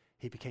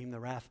 He became the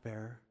wrath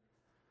bearer.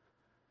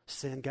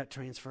 Sin got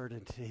transferred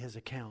into His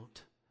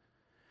account.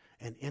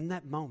 And in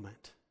that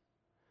moment,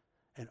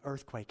 an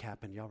earthquake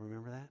happened. Y'all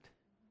remember that?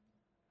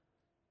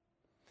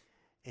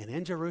 And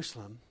in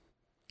Jerusalem,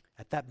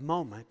 at that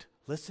moment,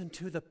 listen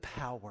to the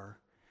power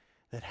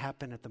that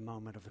happened at the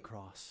moment of the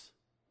cross.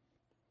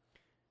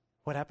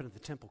 What happened at the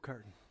temple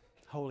curtain?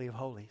 Holy of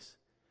Holies.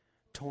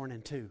 Torn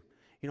in two.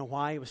 You know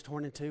why it was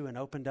torn in two and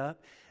opened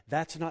up?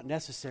 That's not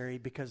necessary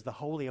because the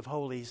Holy of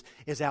Holies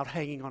is out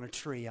hanging on a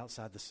tree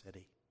outside the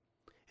city.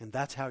 And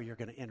that's how you're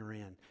going to enter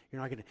in.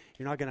 You're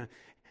not going to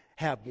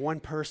have one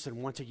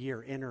person once a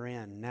year enter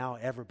in. Now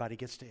everybody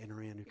gets to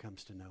enter in who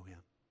comes to know Him.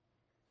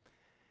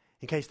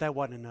 In case that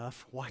wasn't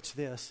enough, watch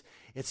this.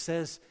 It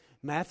says,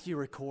 Matthew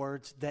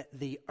records that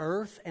the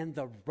earth and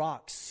the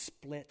rocks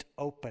split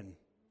open.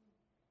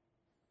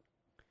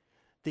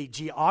 The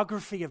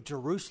geography of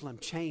Jerusalem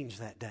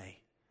changed that day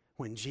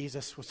when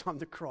Jesus was on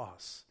the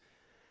cross.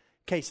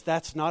 In case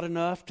that's not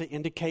enough to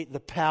indicate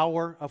the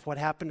power of what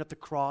happened at the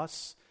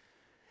cross,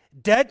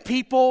 dead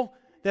people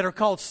that are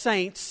called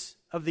saints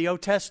of the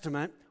Old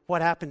Testament,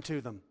 what happened to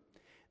them?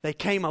 They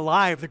came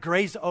alive. The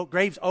graves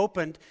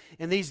opened,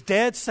 and these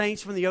dead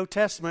saints from the Old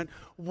Testament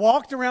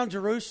walked around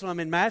Jerusalem,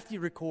 and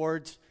Matthew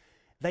records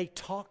they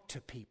talked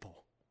to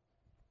people.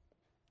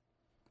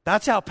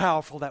 That's how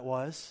powerful that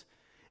was.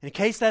 In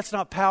case that's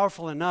not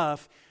powerful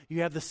enough,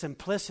 you have the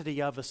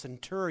simplicity of a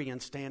centurion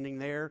standing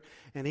there,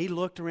 and he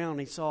looked around and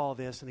he saw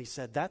this, and he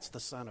said, that's the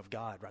Son of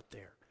God right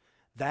there.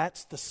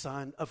 That's the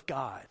Son of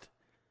God.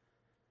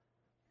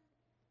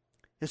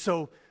 And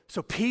so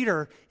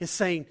Peter is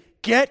saying,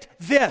 get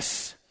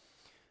this.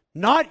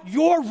 Not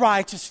your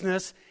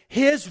righteousness,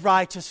 His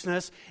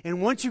righteousness.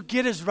 And once you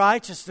get His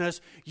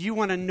righteousness, you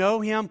want to know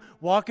Him,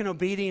 walk in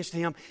obedience to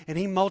Him, and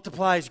He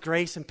multiplies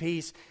grace and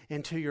peace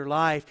into your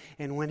life.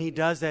 And when He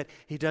does that,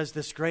 He does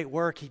this great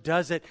work. He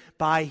does it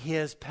by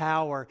His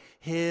power.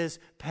 His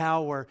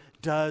power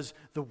does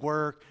the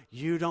work.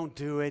 You don't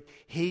do it.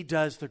 He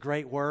does the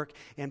great work.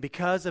 And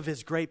because of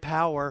His great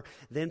power,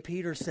 then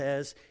Peter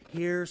says,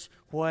 here's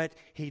what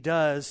He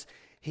does.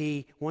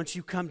 Once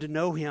you come to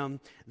know Him,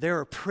 there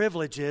are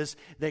privileges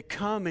that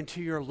come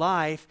into your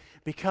life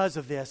because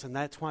of this. And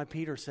that's why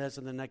Peter says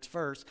in the next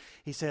verse,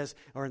 he says,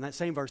 or in that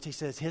same verse, he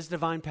says, His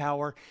divine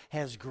power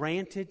has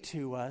granted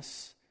to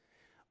us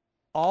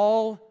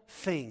all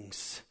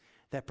things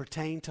that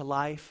pertain to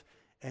life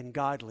and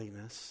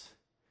godliness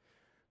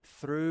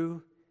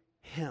through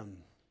Him.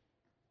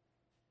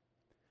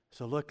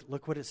 So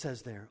look what it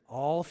says there.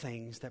 All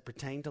things that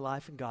pertain to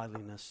life and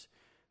godliness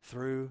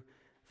through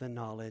the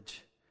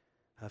knowledge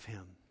of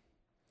Him.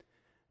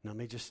 Now let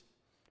me just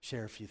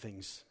share a few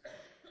things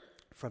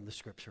from the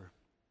Scripture.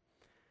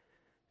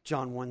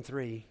 John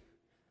 1:3,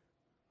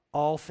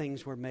 all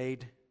things were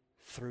made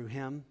through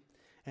Him,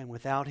 and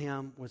without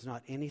Him was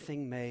not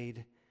anything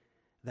made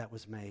that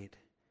was made.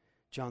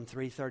 John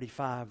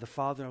 3:35, the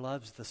Father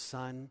loves the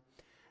Son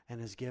and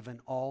has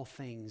given all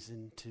things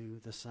into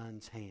the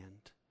Son's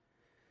hand.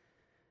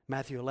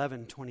 Matthew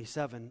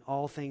 11:27,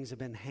 all things have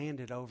been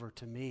handed over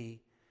to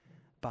me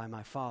by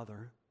my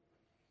Father.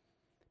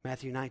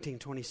 Matthew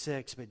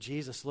 19:26, but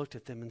Jesus looked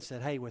at them and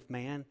said, hey, with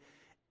man,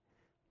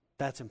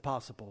 that's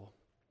impossible.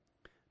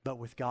 But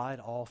with God,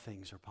 all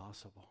things are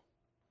possible.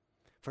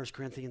 1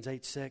 Corinthians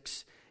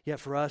 8:6, yet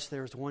for us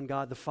there is one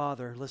God the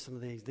Father. Listen to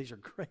these. These are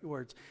great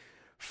words.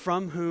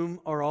 From whom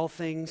are all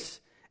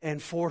things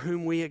and for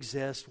whom we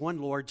exist. One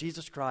Lord,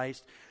 Jesus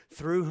Christ,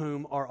 through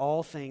whom are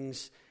all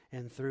things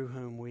and through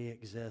whom we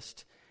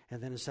exist.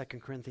 And then in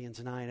 2 Corinthians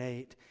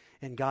 9:8,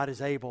 and God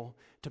is able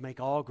to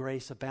make all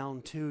grace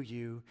abound to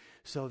you,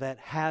 so that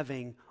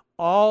having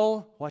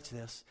all, watch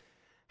this,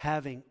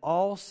 having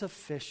all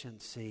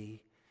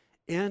sufficiency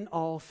in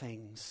all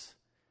things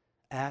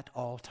at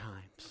all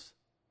times.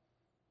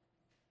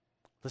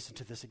 Listen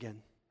to this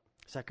again.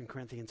 2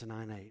 Corinthians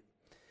 9:8.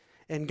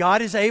 And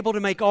God is able to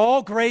make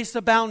all grace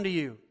abound to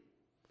you.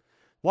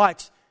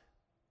 Watch.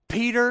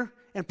 Peter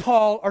and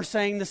Paul are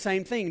saying the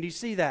same thing. Do you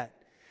see that?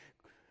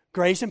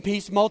 Grace and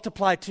peace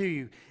multiply to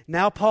you.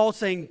 Now Paul's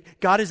saying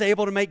God is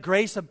able to make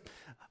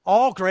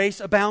all grace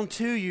abound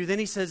to you. Then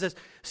he says this,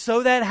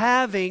 so that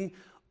having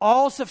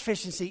all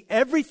sufficiency,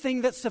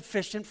 everything that's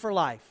sufficient for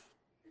life,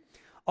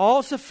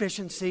 all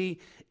sufficiency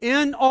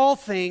in all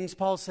things,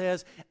 Paul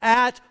says,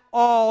 at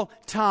all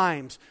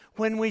times.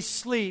 When we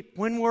sleep,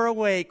 when we're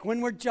awake, when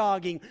we're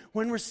jogging,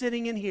 when we're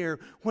sitting in here,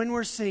 when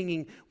we're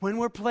singing, when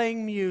we're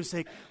playing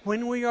music,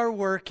 when we are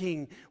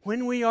working,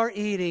 when we are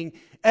eating,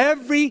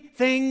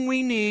 everything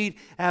we need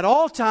at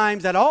all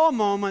times, at all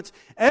moments,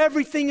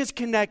 everything is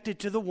connected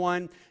to the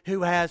one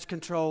who has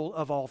control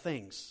of all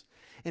things.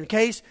 In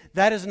case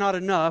that is not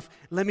enough,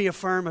 let me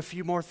affirm a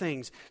few more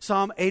things.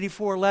 Psalm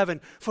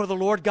 84:11, for the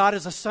Lord God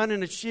is a sun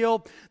and a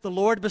shield. The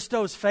Lord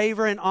bestows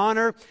favor and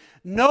honor.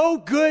 No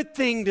good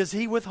thing does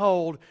he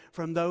withhold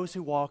from those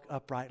who walk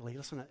uprightly.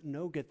 Listen,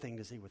 no good thing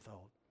does he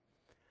withhold.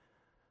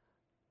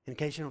 In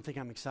case you don't think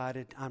I'm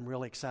excited, I'm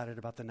really excited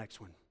about the next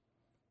one.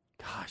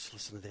 Gosh,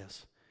 listen to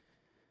this.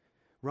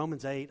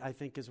 Romans 8, I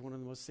think, is one of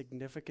the most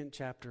significant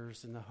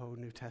chapters in the whole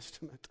New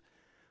Testament.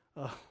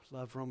 Oh,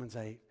 love Romans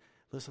 8.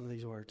 Listen to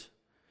these words.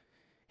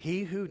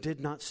 He who did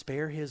not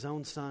spare his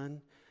own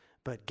son,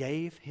 but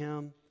gave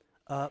him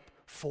up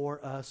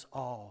for us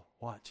all.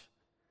 Watch.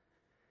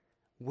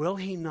 Will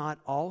he not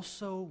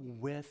also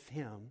with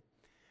him,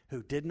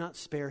 who did not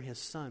spare his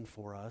son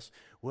for us,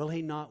 will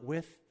he not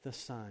with the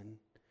son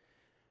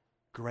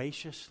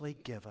graciously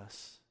give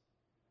us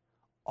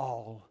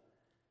all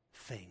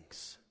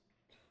things?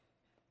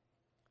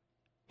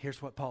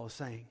 Here's what Paul is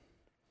saying.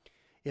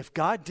 If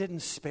God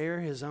didn't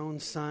spare his own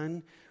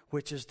son,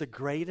 which is the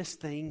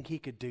greatest thing he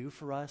could do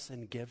for us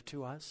and give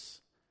to us,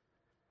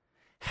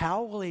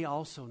 how will he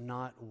also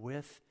not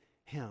with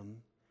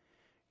him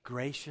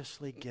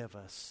graciously give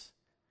us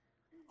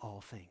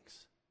all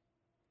things?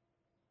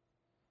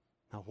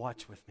 Now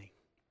watch with me.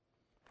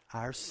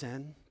 Our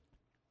sin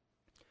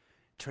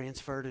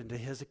transferred into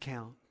his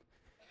account.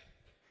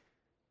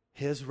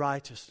 His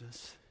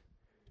righteousness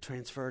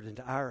transferred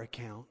into our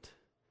account.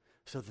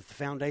 So that the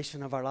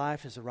foundation of our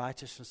life is the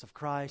righteousness of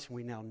Christ.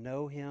 We now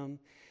know him.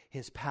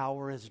 His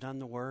power has done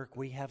the work.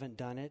 We haven't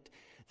done it.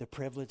 The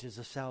privileges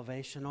of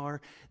salvation are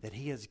that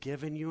he has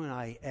given you and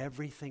I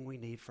everything we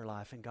need for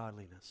life and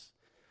godliness.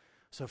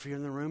 So if you're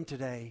in the room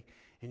today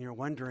and you're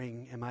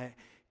wondering,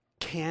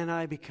 can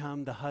I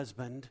become the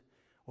husband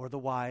or the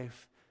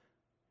wife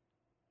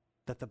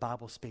that the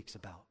Bible speaks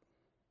about?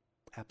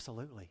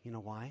 Absolutely. You know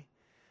why?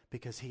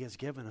 Because he has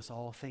given us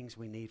all things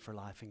we need for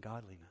life and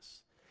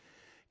godliness.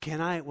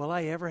 Will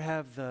I ever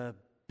have the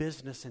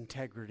business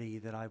integrity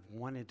that I've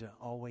wanted to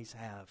always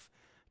have?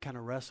 Kind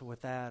of wrestle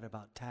with that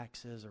about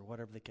taxes or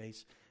whatever the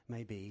case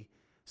may be.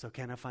 So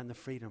can I find the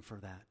freedom for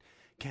that?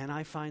 Can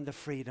I find the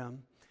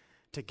freedom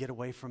to get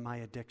away from my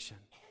addiction?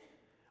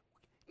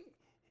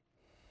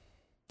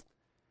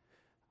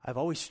 I've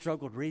always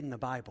struggled reading the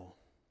Bible.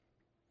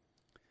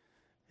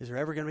 Is there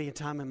ever going to be a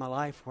time in my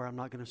life where I'm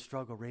not going to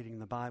struggle reading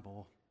the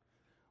Bible?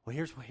 Well,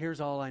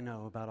 here's all I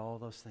know about all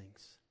those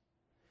things.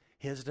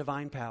 His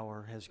divine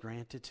power has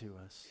granted to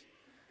us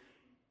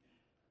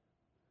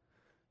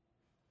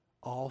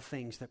all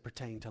things that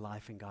pertain to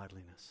life and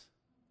godliness.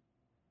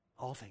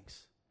 All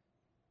things.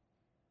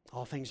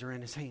 All things are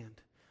in his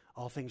hand.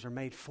 All things are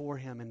made for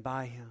him and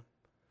by him.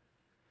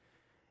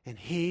 And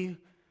he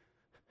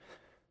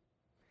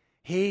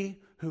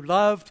who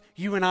loved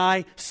you and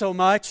I so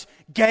much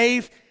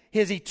gave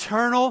his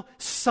eternal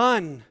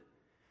Son.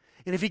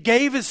 And if he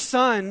gave his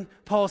Son,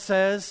 Paul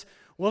says,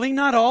 will he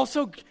not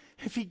also...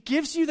 If he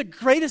gives you the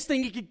greatest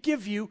thing he could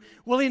give you,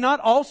 will he not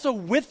also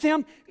with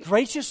him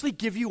graciously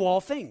give you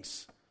all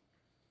things?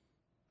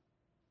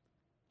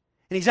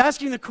 And he's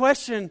asking the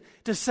question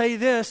to say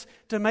this,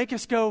 to make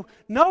us go,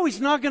 no, he's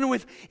not going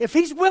to. If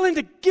he's willing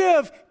to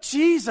give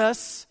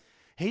Jesus,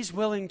 he's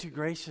willing to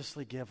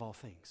graciously give all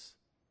things.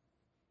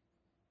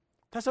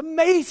 That's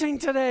amazing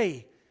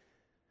today.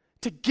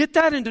 To get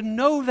that and to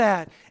know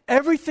that.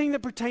 Everything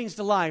that pertains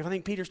to life. I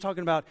think Peter's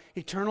talking about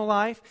eternal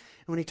life.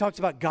 And when he talks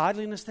about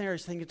godliness there, I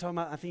think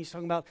he's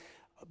talking about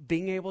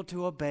being able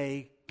to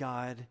obey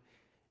God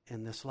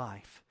in this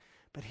life.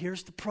 But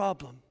here's the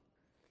problem.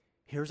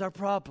 Here's our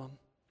problem.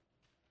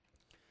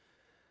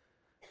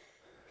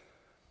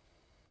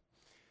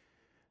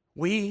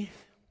 We,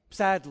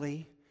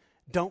 sadly,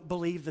 don't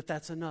believe that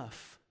that's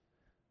enough.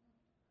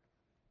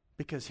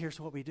 Because here's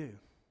what we do.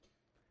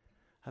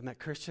 I've met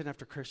Christian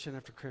after Christian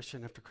after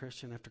Christian after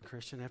Christian after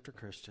Christian after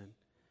Christian.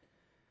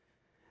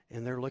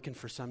 And they're looking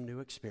for some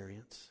new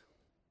experience.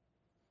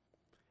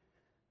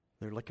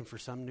 They're looking for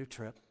some new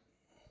trip.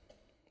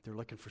 They're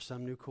looking for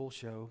some new cool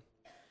show.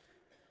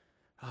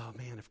 Oh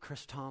man, if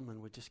Chris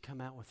Tomlin would just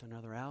come out with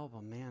another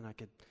album, man, I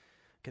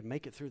could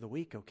make it through the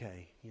week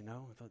okay. You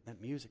know,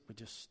 that music would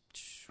just...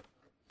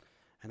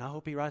 And I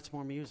hope he writes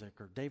more music,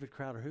 or David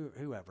Crowder,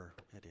 whoever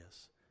it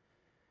is.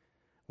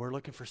 We're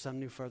looking for some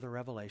new further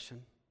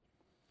revelation.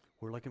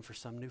 We're looking for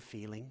some new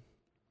feeling.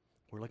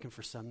 We're looking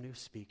for some new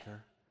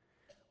speaker.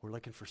 We're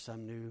looking for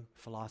some new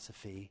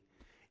philosophy.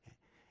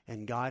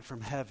 And God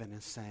from heaven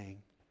is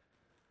saying,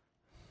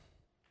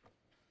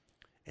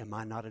 am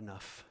I not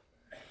enough?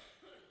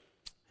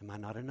 Am I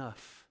not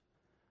enough?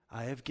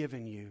 I have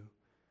given you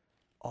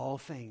all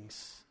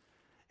things,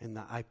 and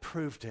I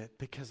proved it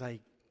because I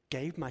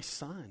gave my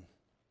Son.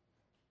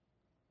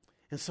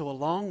 And so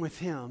along with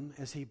Him,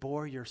 as He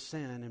bore your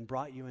sin and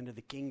brought you into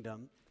the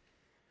kingdom,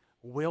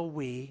 will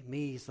we,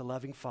 me as the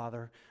loving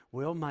Father,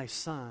 will my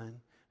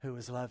Son, who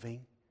is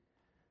loving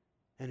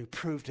and who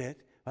proved it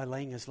by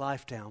laying His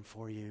life down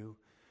for you,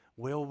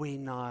 will we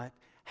not,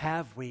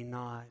 have we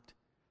not,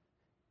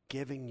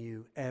 giving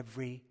you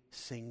every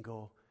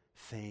single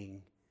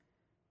thing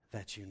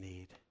that you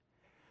need?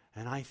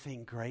 And I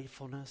think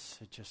gratefulness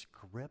should just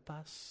grip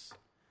us.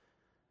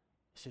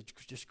 Should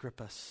just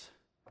grip us.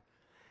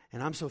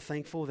 And I'm so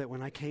thankful that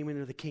when I came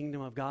into the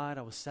kingdom of God,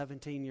 I was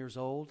 17 years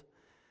old.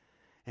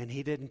 And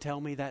He didn't tell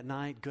me that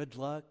night, good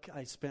luck.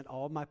 I spent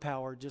all my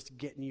power just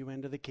getting you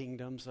into the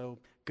kingdom, so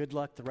good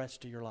luck the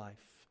rest of your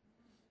life.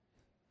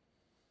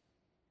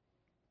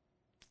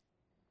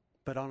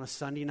 But on a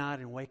Sunday night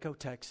in Waco,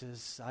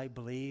 Texas, I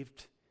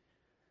believed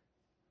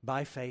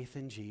by faith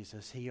in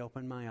Jesus. He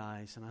opened my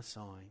eyes and I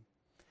saw Him.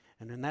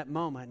 And in that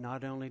moment,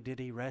 not only did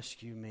He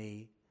rescue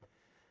me,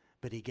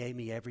 but He gave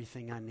me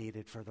everything I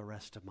needed for the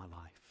rest of my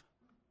life.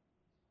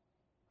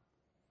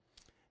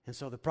 And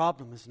so the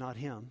problem is not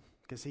Him,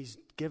 because He's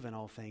given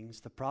all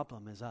things. The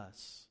problem is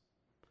us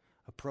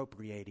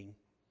appropriating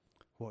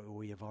what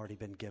we have already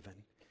been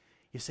given.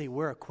 You see,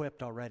 we're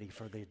equipped already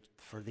for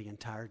the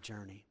entire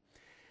journey.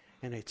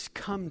 And it's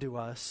come to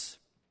us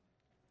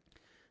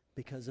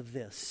because of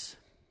this.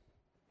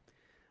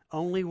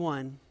 Only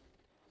one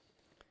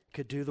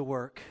could do the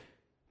work.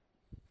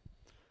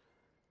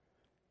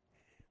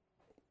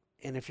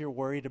 And if you're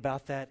worried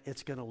about that,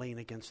 it's going to lean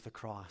against the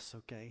cross,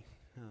 okay?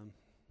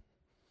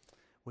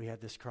 We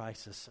had this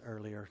crisis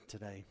earlier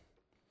today.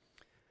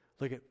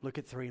 Look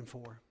at 3 and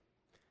 4.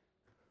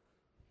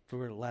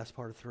 We're at the last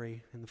part of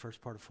 3 and the first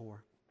part of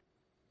 4.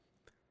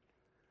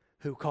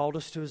 Who called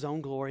us to His own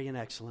glory and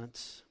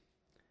excellence.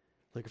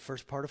 Look at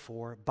first part of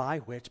 4. By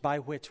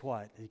which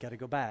what? You got to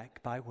go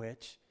back. By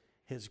which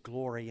His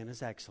glory and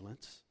His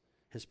excellence,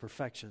 His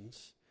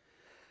perfections,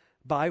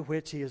 by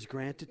which He has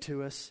granted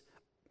to us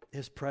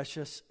His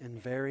precious and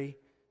very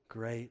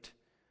great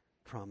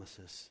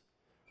promises.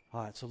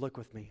 All right, so look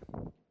with me.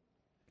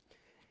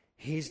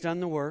 He's done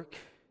the work.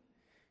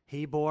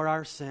 He bore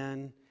our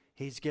sin.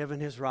 He's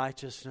given His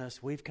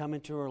righteousness. We've come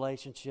into a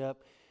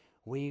relationship.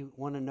 We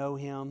want to know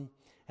Him.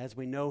 As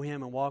we know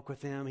Him and walk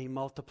with Him, He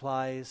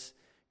multiplies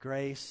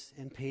grace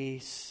and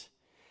peace.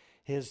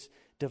 His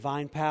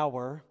divine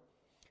power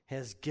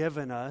has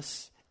given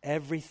us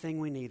everything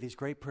we need, these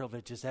great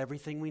privileges,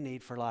 everything we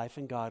need for life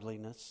and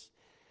godliness.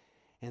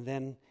 And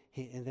then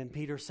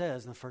Peter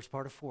says in the first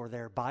part of 4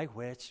 there, by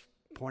which,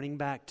 pointing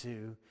back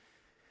to,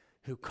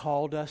 who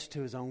called us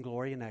to His own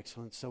glory and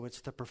excellence. So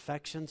it's the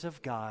perfections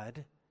of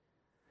God,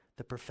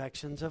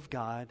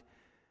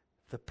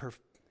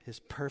 His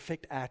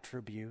perfect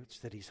attributes,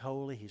 that He's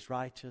holy, He's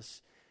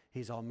righteous,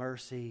 He's all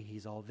mercy,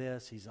 He's all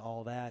this, He's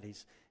all that,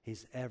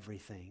 He's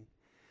everything.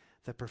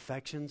 The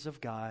perfections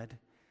of God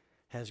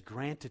has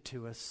granted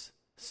to us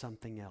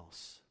something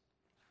else.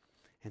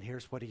 And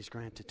here's what He's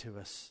granted to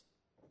us.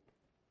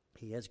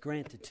 He has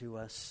granted to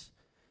us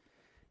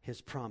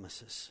His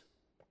promises.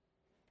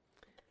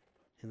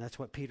 And that's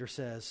what Peter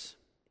says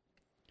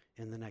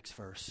in the next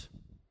verse.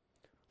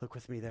 Look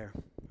with me there,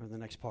 or the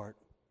next part.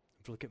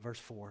 Look at verse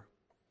 4.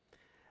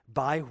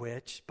 By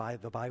which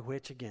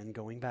again,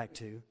 going back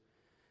to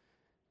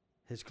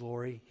His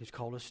glory, He's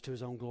called us to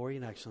His own glory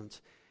and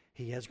excellence.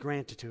 He has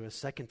granted to us,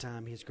 second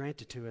time, He has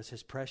granted to us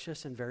His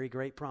precious and very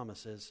great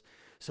promises,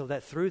 so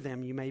that through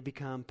them you may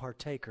become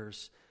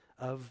partakers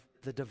of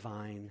the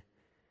divine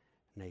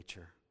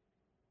nature.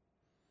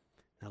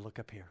 Now look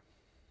up here.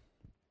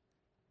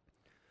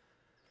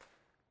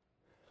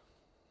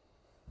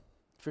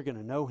 If you're going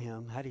to know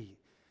Him,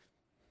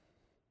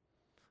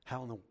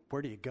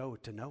 where do you go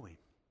to know Him?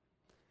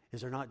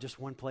 Is there not just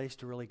one place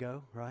to really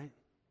go, right?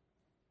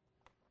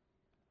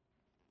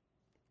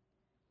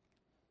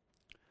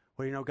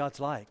 What do you know God's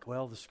like?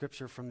 Well, the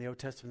scripture from the Old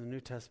Testament and the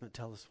New Testament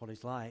tell us what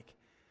He's like.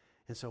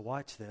 And so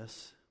watch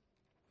this.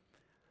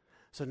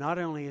 So not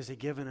only has He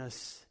given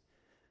us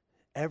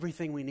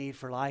everything we need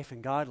for life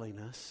and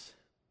godliness,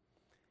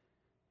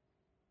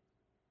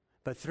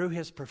 but through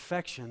His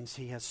perfections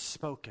He has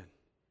spoken.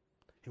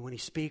 And when He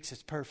speaks,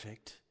 it's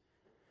perfect.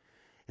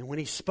 And when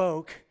He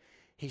spoke,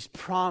 He's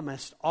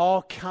promised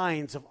all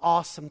kinds of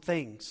awesome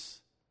things.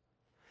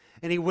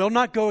 And He will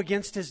not go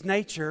against His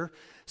nature.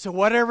 So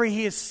whatever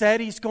He has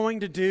said He's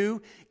going to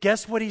do,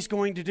 guess what He's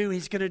going to do?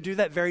 He's going to do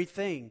that very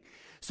thing.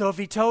 So if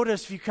He told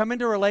us, if you come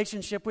into a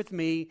relationship with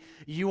me,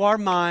 you are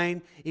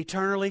mine,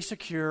 eternally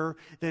secure,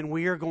 then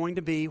we are going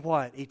to be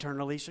what?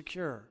 Eternally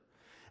secure.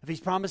 If He's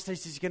promised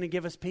us He's going to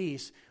give us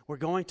peace, we're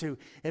going to.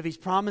 If He's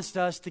promised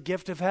us the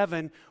gift of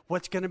heaven,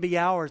 what's going to be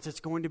ours? It's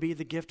going to be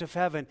the gift of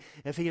heaven.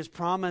 If He has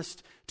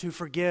promised to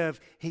forgive,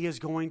 He is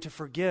going to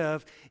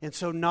forgive. And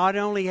so not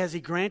only has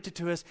He granted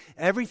to us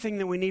everything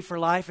that we need for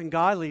life and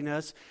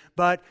godliness,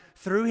 but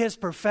through His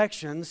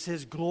perfections,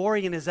 His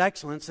glory and His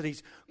excellence that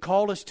He's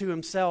called us to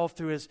Himself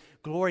through His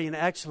glory and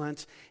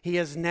excellence, He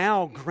has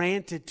now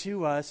granted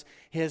to us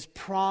His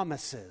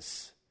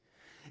promises.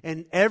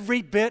 And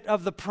every bit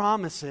of the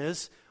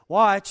promises,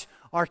 watch,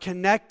 are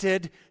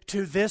connected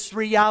to this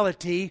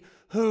reality,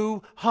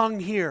 who hung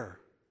here.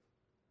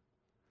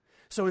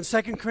 So in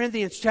 2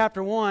 Corinthians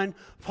chapter 1,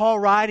 Paul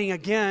writing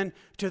again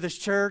to this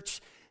church,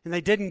 and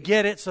they didn't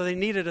get it, so they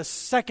needed a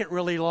second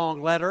really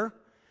long letter.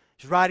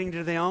 He's writing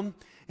to them,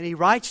 and he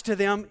writes to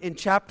them in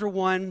chapter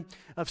 1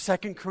 of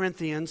 2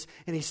 Corinthians,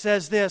 and he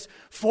says this,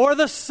 "For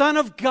the Son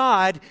of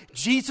God,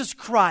 Jesus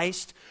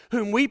Christ,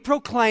 whom we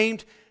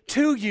proclaimed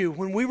to you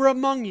when we were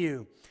among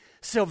you."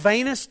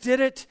 Silvanus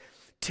did it,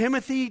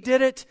 Timothy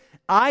did it,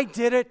 I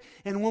did it,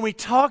 and when we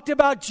talked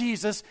about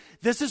Jesus,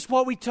 this is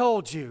what we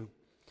told you.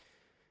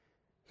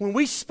 When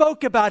we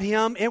spoke about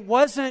Him, it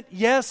wasn't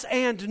yes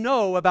and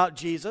no about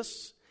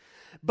Jesus,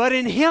 but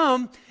in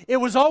Him, it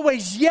was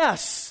always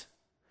yes.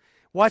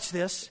 Watch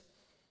this.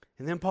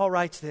 And then Paul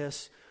writes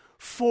this,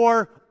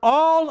 "For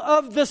all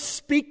of the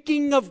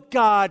speaking of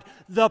God,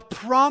 the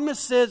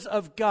promises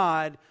of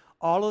God,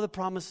 all of the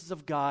promises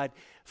of God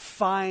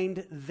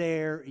find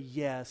their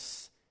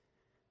yes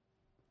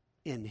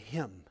in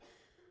Him."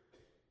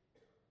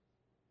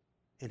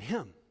 In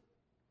Him.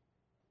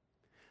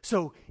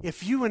 So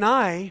if you and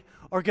I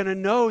are going to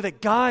know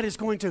that God is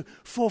going to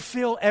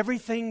fulfill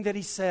everything that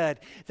He said,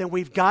 then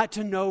we've got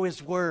to know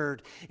His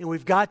Word. And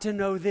we've got to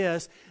know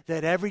this,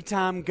 that every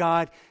time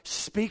God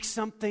speaks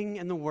something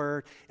in the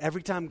Word,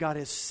 every time God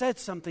has said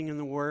something in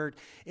the Word,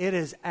 it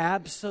is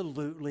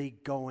absolutely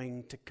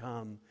going to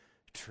come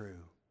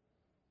true.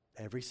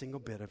 Every single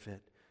bit of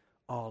it,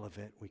 all of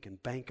it. We can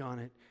bank on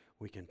it.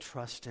 We can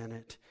trust in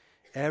it.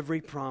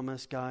 Every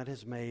promise God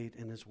has made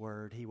in His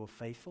Word, He will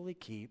faithfully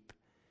keep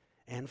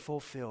and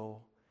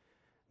fulfill,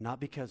 not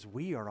because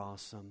we are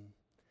awesome,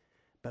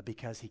 but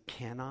because He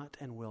cannot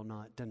and will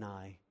not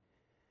deny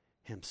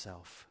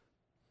Himself.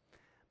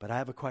 But I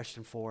have a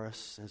question for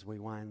us as we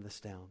wind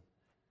this down.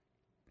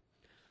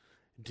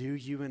 Do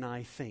you and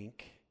I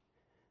think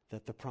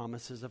that the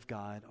promises of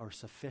God are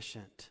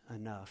sufficient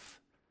enough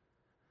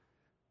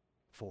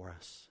for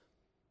us?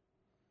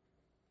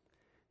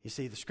 You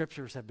see, the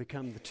Scriptures have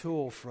become the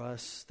tool for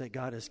us that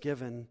God has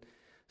given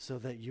so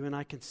that you and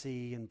I can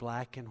see in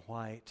black and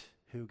white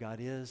who God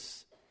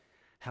is,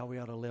 how we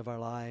ought to live our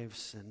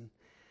lives. And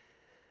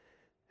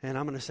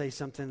I'm going to say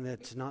something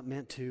that's not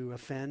meant to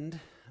offend.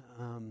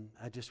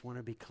 I just want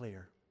to be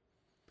clear.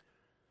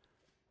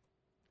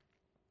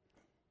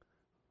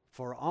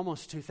 For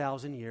almost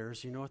 2,000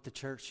 years, you know what the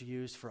church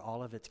used for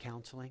all of its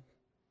counseling?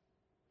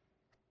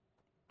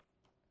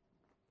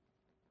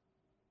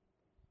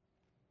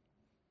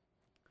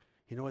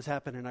 You know what's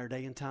happened in our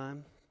day and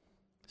time?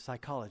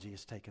 Psychology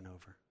has taken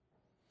over.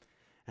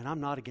 And I'm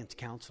not against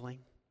counseling,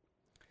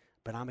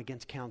 but I'm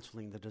against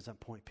counseling that doesn't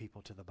point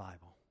people to the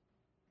Bible.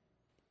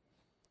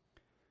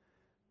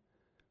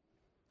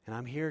 And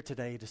I'm here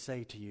today to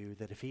say to you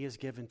that if He has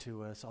given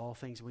to us all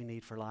things we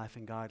need for life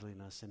and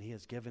godliness, and He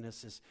has given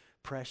us His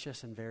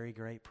precious and very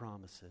great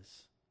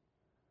promises,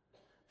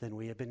 then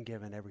we have been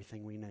given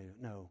everything we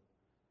know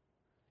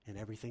and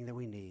everything that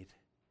we need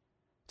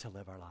to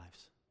live our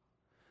lives.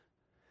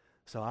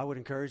 So I would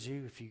encourage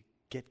you, if you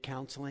get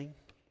counseling,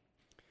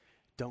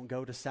 don't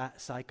go to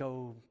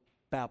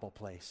psycho-babble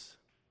place.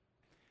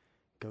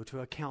 Go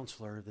to a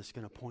counselor that's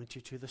going to point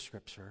you to the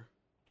Scripture.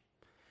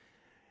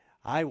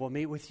 I will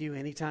meet with you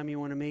anytime you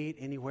want to meet,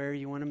 anywhere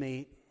you want to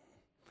meet.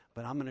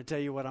 But I'm going to tell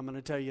you what I'm going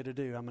to tell you to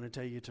do. I'm going to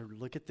tell you to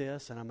look at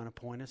this, and I'm going to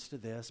point us to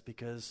this,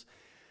 because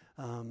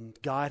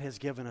God has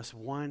given us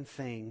one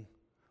thing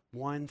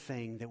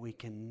that we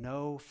can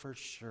know for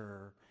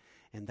sure,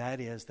 and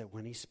that is that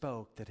when He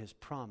spoke, that His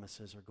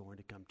promises are going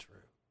to come true.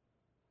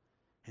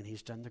 And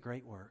He's done the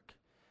great work.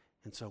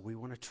 And so we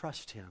want to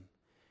trust Him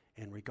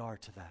in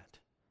regard to that.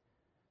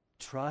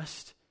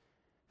 Trust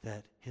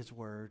that His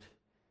Word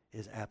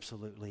is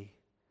absolutely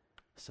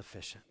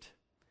sufficient.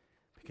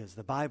 Because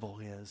the Bible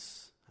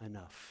is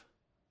enough.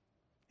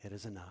 It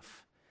is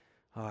enough.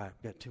 All right,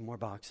 we've got 2 more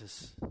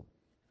boxes.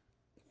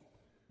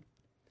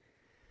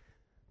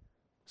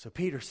 So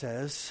Peter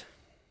says,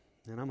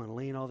 and I'm going to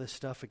lean all this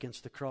stuff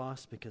against the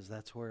cross because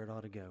that's where it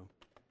ought to go.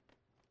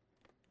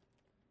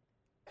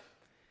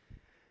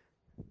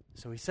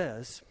 So he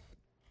says,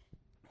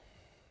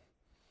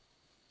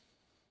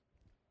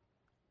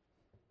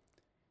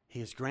 He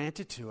has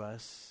granted to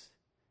us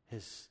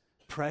His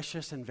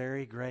precious and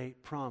very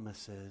great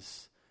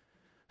promises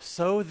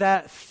so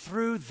that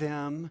through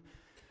them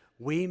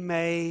we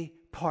may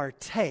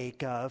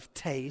partake of,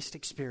 taste,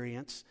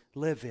 experience,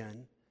 live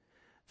in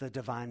the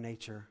divine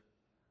nature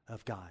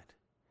of God.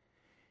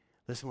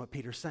 Listen to what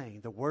Peter's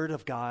saying. The Word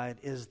of God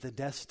is the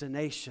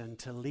destination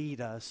to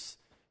lead us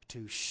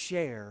to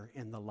share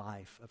in the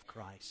life of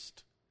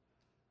Christ.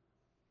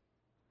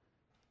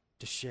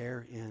 To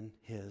share in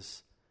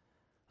His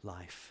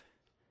life.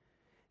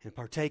 And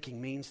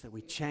partaking means that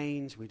we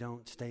change, we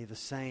don't stay the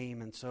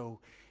same. And so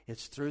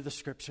it's through the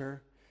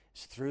Scripture,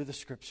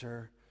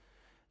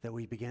 that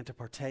we begin to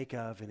partake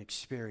of and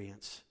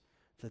experience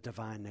the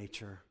divine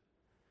nature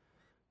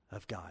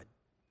of God.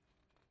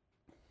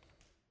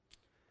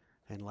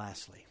 And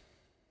lastly,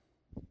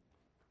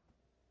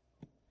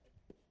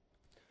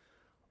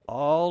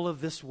 all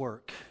of this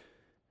work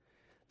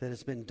that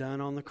has been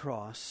done on the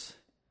cross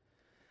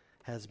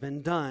has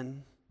been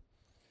done.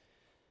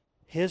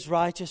 His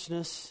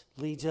righteousness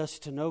leads us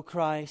to know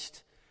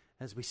Christ.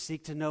 As we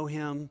seek to know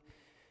Him,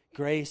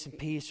 grace and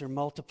peace are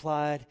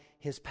multiplied.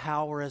 His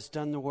power has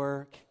done the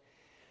work.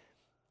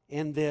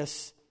 In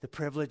this, the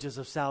privileges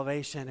of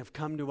salvation have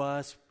come to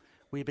us.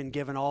 We've been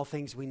given all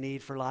things we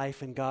need for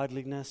life and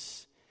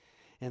godliness.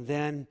 And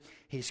then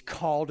He's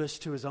called us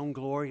to His own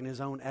glory and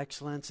His own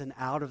excellence. And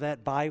out of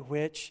that, by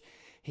which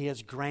He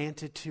has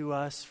granted to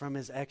us from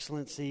His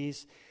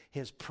excellencies,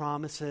 His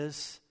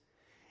promises.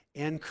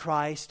 In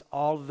Christ,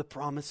 all of the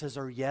promises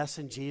are yes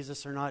in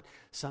Jesus or not.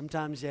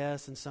 Sometimes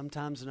yes and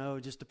sometimes no.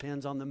 It just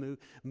depends on the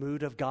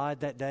mood of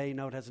God that day.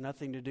 No, it has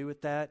nothing to do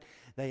with that.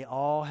 They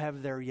all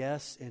have their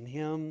yes in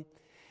Him.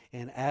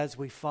 And as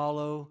we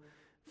follow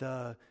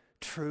the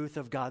truth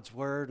of God's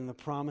Word and the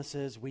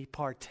promises, we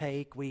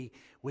partake, we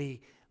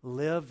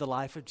live the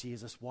life of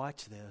Jesus.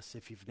 Watch this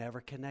if you've never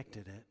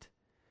connected it.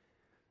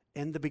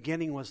 In the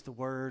beginning was the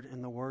Word,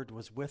 and the Word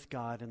was with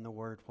God, and the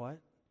Word what?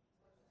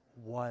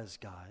 Was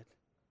God.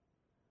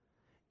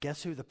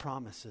 Guess who the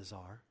promises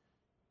are?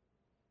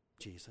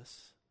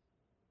 Jesus.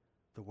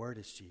 The Word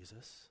is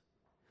Jesus.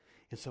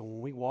 And so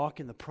when we walk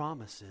in the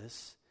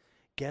promises,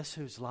 guess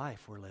whose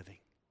life we're living?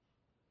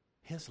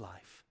 His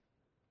life.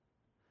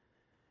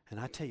 And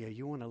I tell you,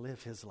 you want to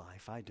live His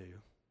life. I do.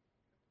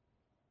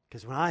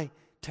 Because when I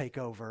take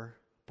over,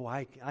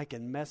 boy, I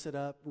can mess it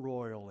up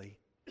royally.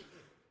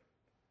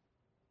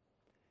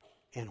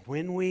 And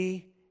when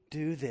we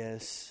do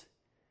this,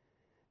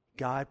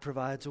 God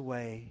provides a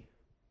way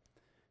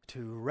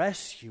to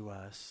rescue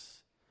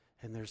us,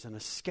 and there's an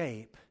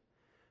escape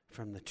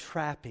from the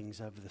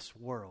trappings of this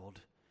world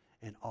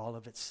and all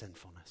of its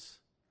sinfulness.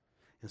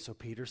 And so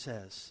Peter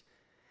says,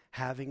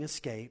 having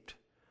escaped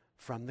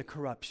from the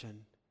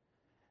corruption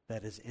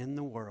that is in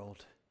the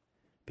world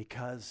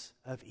because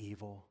of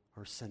evil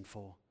or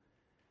sinful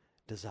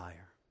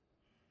desire.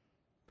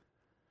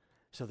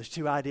 So there's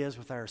two ideas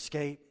with our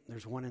escape.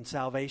 There's one in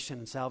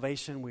salvation. In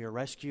salvation, we are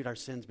rescued. Our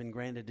sin's been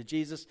granted to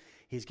Jesus.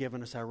 He's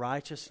given us our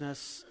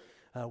righteousness.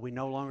 We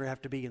no longer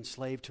have to be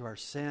enslaved to our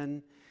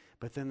sin.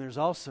 But then there's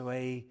also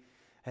an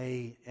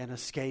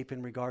escape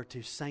in regard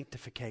to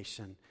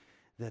sanctification,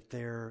 that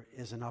there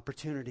is an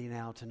opportunity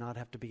now to not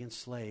have to be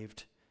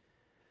enslaved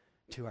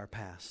to our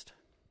past.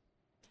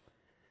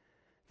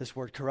 This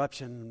word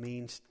corruption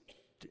means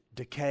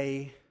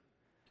decay,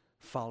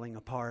 falling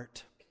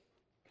apart.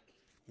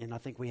 And I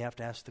think we have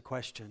to ask the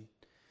question,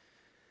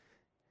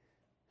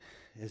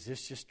 is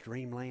this just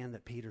dreamland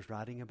that Peter's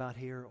writing about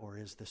here, or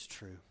is this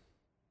true?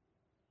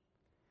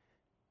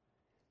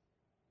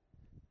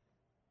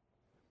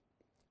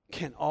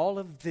 Can all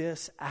of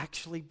this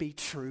actually be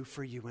true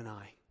for you and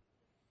I?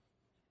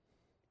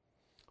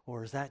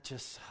 Or is that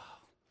just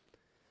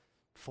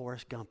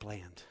Forrest Gump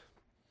land?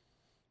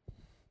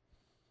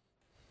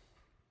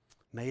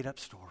 Made up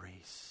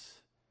stories.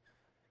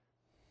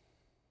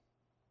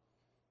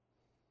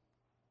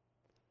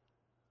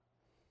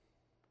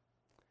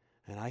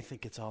 And I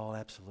think it's all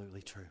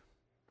absolutely true.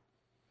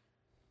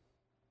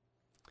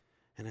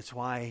 And it's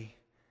why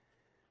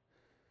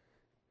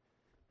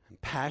I'm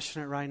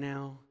passionate right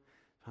now.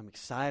 I'm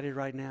excited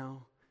right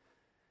now.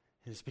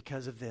 And it's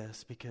because of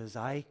this. Because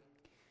I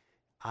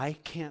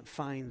can't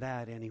find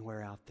that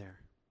anywhere out there.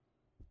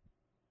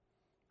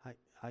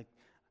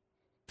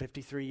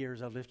 53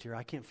 years I've lived here.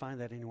 I can't find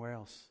that anywhere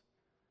else.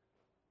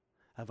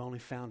 I've only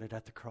found it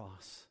at the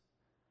cross.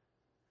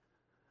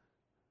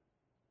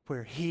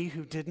 Where He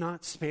who did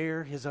not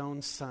spare His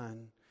own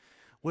Son,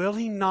 will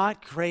He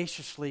not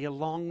graciously,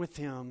 along with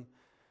Him,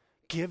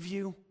 give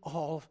you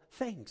all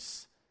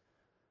things?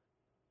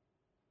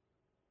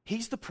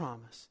 He's the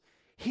promise.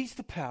 He's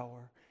the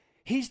power.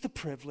 He's the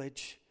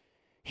privilege.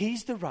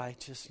 He's the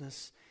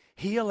righteousness.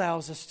 He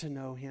allows us to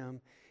know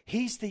Him.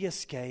 He's the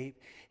escape.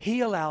 He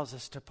allows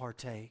us to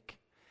partake.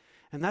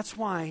 And that's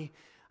why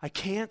I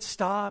can't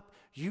stop.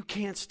 You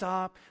can't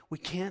stop. We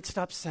can't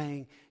stop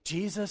saying,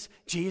 Jesus,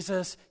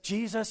 Jesus,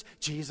 Jesus,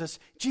 Jesus,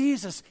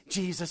 Jesus,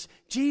 Jesus,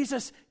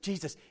 Jesus,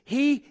 Jesus.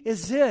 He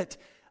is it.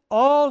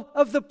 All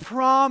of the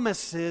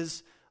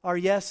promises are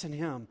yes in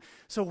Him.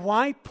 So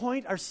why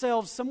point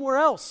ourselves somewhere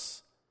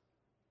else?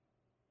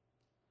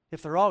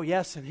 If they're all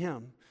yes in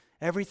Him,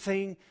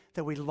 everything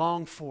that we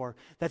long for,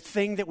 that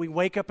thing that we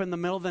wake up in the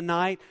middle of the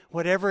night,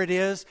 whatever it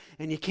is,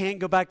 and you can't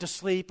go back to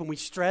sleep and we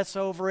stress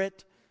over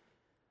it.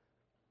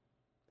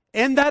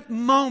 In that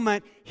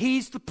moment,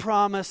 He's the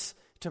promise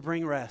to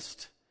bring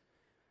rest.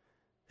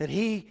 That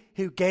He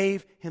who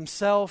gave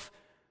Himself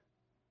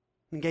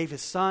and gave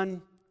his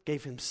Son,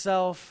 gave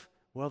himself,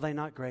 will they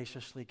not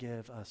graciously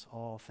give us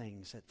all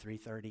things at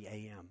 3:30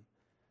 a.m.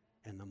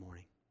 in the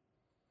morning?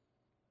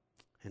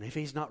 And if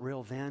he's not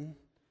real then,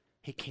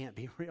 he can't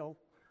be real.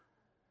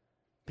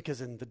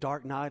 Because in the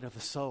dark night of the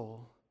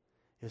soul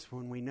is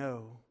when we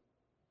know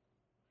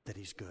that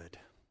he's good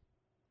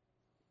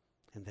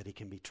and that he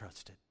can be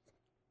trusted.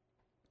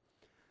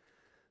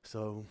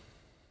 So,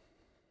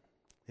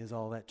 is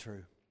all that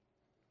true?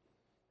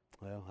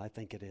 Well, I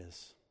think it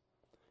is.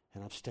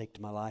 And I've staked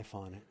my life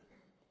on it.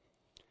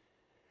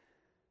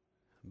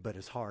 But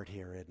it's hard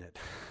here, isn't it?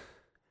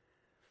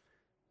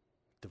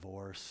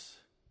 Divorce,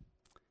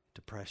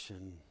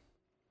 depression,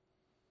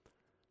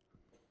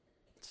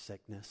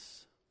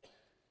 sickness.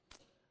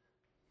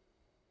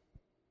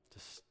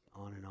 Just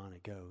on and on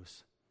it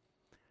goes.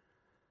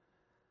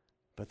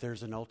 But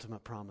there's an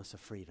ultimate promise of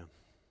freedom.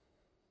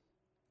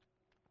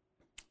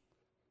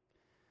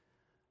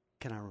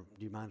 Do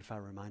you mind if I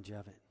remind you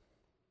of it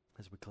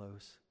as we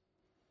close?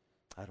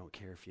 I don't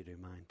care if you do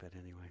mind, but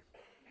anyway.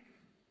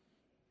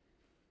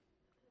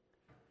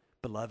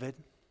 Beloved,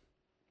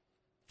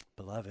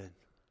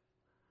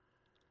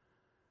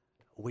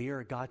 we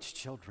are God's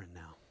children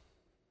now.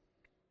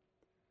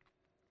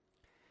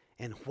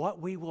 And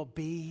what we will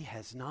be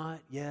has not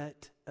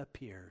yet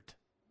appeared.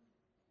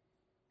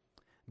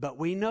 But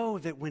we know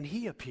that when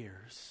he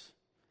appears,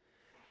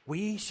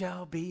 we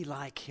shall be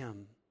like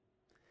him,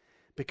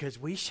 because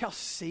we shall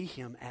see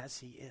him as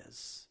he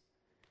is.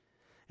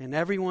 And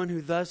everyone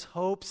who thus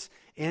hopes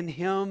in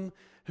him,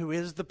 who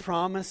is the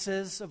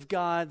promises of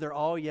God, they're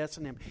all yes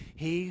in him.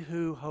 He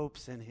who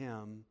hopes in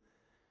him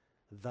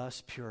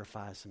thus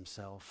purifies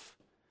himself.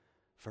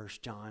 1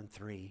 John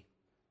 3,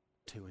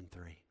 2 and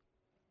 3.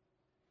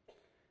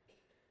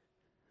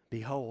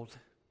 Behold,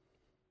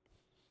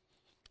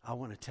 I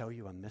want to tell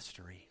you a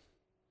mystery.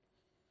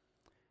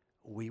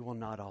 We will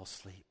not all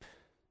sleep,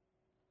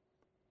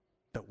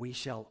 but we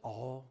shall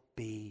all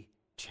be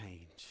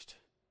changed.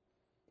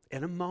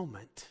 In a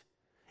moment,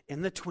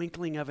 in the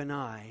twinkling of an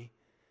eye,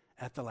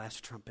 at the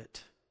last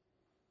trumpet.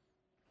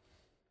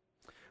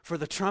 For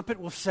the trumpet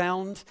will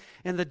sound,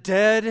 and the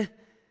dead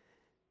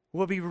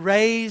will be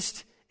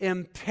raised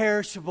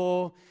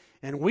imperishable,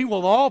 and we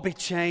will all be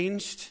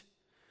changed.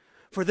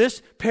 For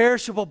this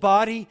perishable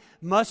body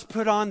must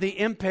put on the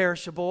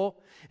imperishable,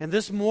 and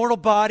this mortal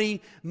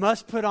body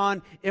must put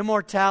on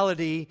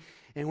immortality.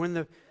 And when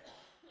the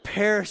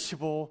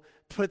perishable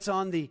puts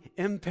on the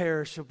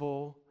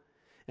imperishable,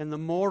 and the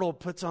mortal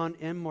puts on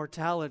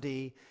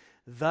immortality,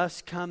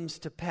 thus comes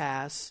to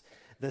pass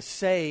the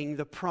saying,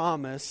 the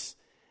promise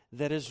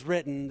that is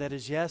written, that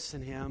is yes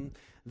in him.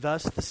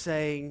 Thus the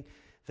saying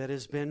that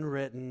has been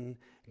written,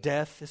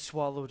 death is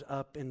swallowed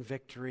up in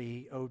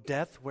victory. O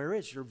death, where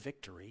is your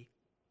victory?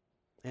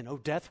 And O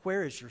death,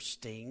 where is your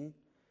sting?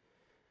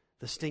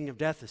 The sting of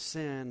death is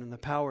sin, and the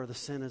power of the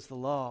sin is the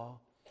law.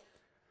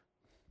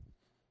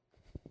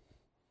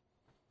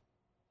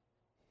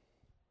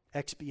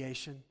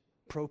 Expiation,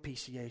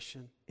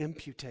 propitiation,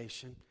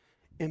 imputation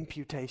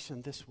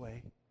this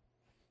way.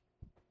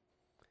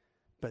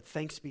 But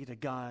thanks be to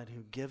God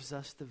who gives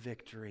us the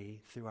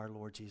victory through our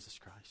Lord Jesus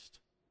Christ.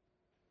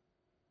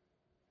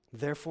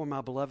 Therefore,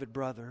 my beloved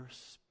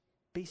brothers,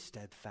 be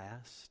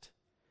steadfast,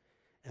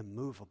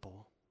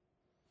 immovable,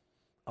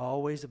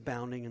 always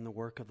abounding in the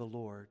work of the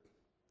Lord,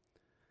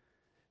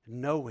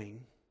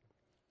 knowing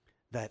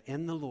that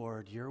in the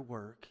Lord your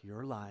work,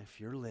 your life,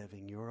 your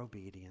living, your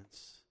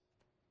obedience,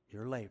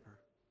 your labor,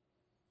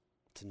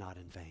 it's not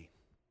in vain.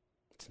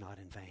 It's not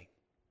in vain.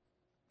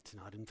 It's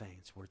not in vain.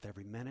 It's worth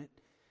every minute.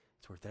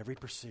 It's worth every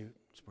pursuit.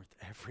 It's worth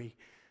every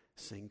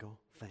single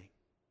thing.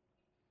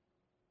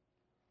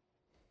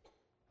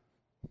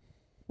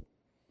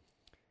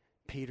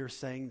 Peter's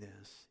saying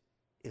this,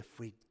 if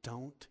we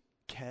don't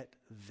get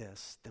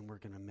this, then we're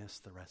going to miss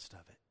the rest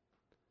of it.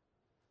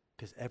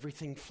 Because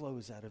everything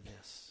flows out of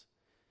this.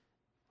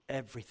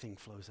 Everything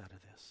flows out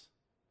of this.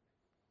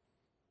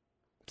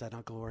 Is that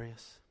not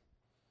glorious?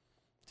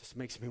 Just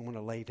makes me want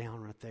to lay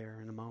down right there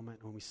in a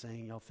moment when we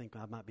sing. Y'all think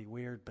I might be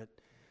weird, but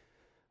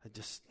I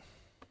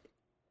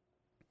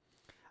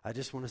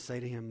just want to say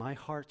to him, my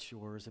heart's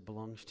yours, it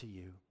belongs to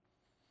you.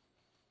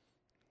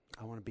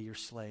 I want to be your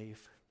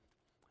slave,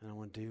 and I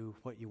want to do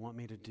what you want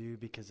me to do,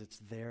 because it's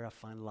there I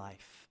find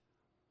life.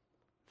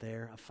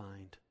 There I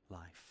find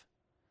life.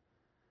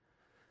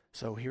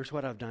 So here's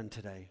what I've done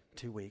today,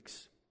 2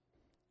 weeks.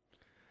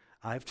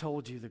 I've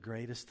told you the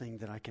greatest thing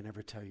that I can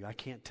ever tell you. I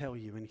can't tell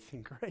you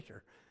anything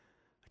greater.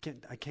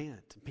 I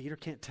can't. Peter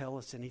can't tell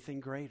us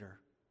anything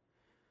greater.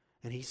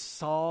 And he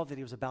saw that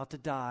he was about to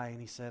die, and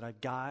he said, I've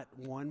got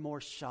one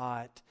more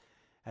shot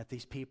at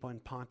these people in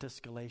Pontus,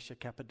 Galatia,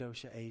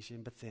 Cappadocia, Asia,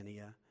 and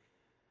Bithynia.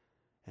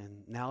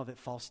 And now that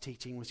false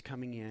teaching was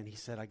coming in, he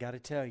said, I got to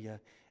tell you,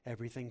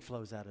 everything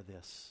flows out of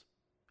this.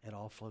 It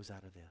all flows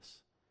out of this.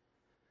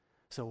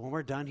 So when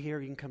we're done here,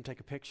 you can come take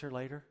a picture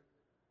later.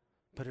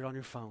 Put it on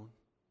your phone.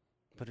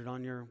 Put it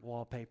on your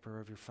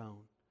wallpaper of your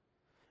phone.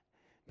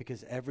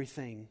 Because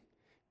everything,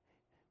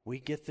 we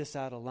get this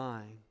out of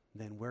line,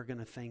 then we're going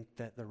to think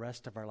that the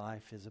rest of our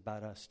life is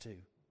about us too,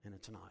 and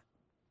it's not.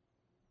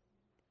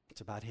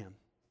 It's about Him.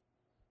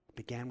 It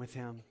began with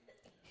Him.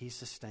 He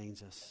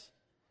sustains us.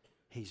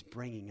 He's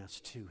bringing us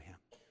to Him.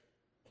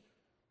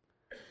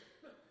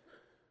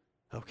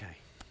 Okay,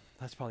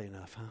 that's probably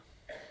enough,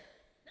 huh?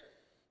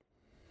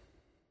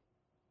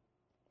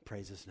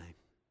 Praise His name.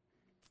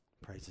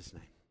 Praise His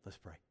name. Let's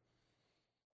pray.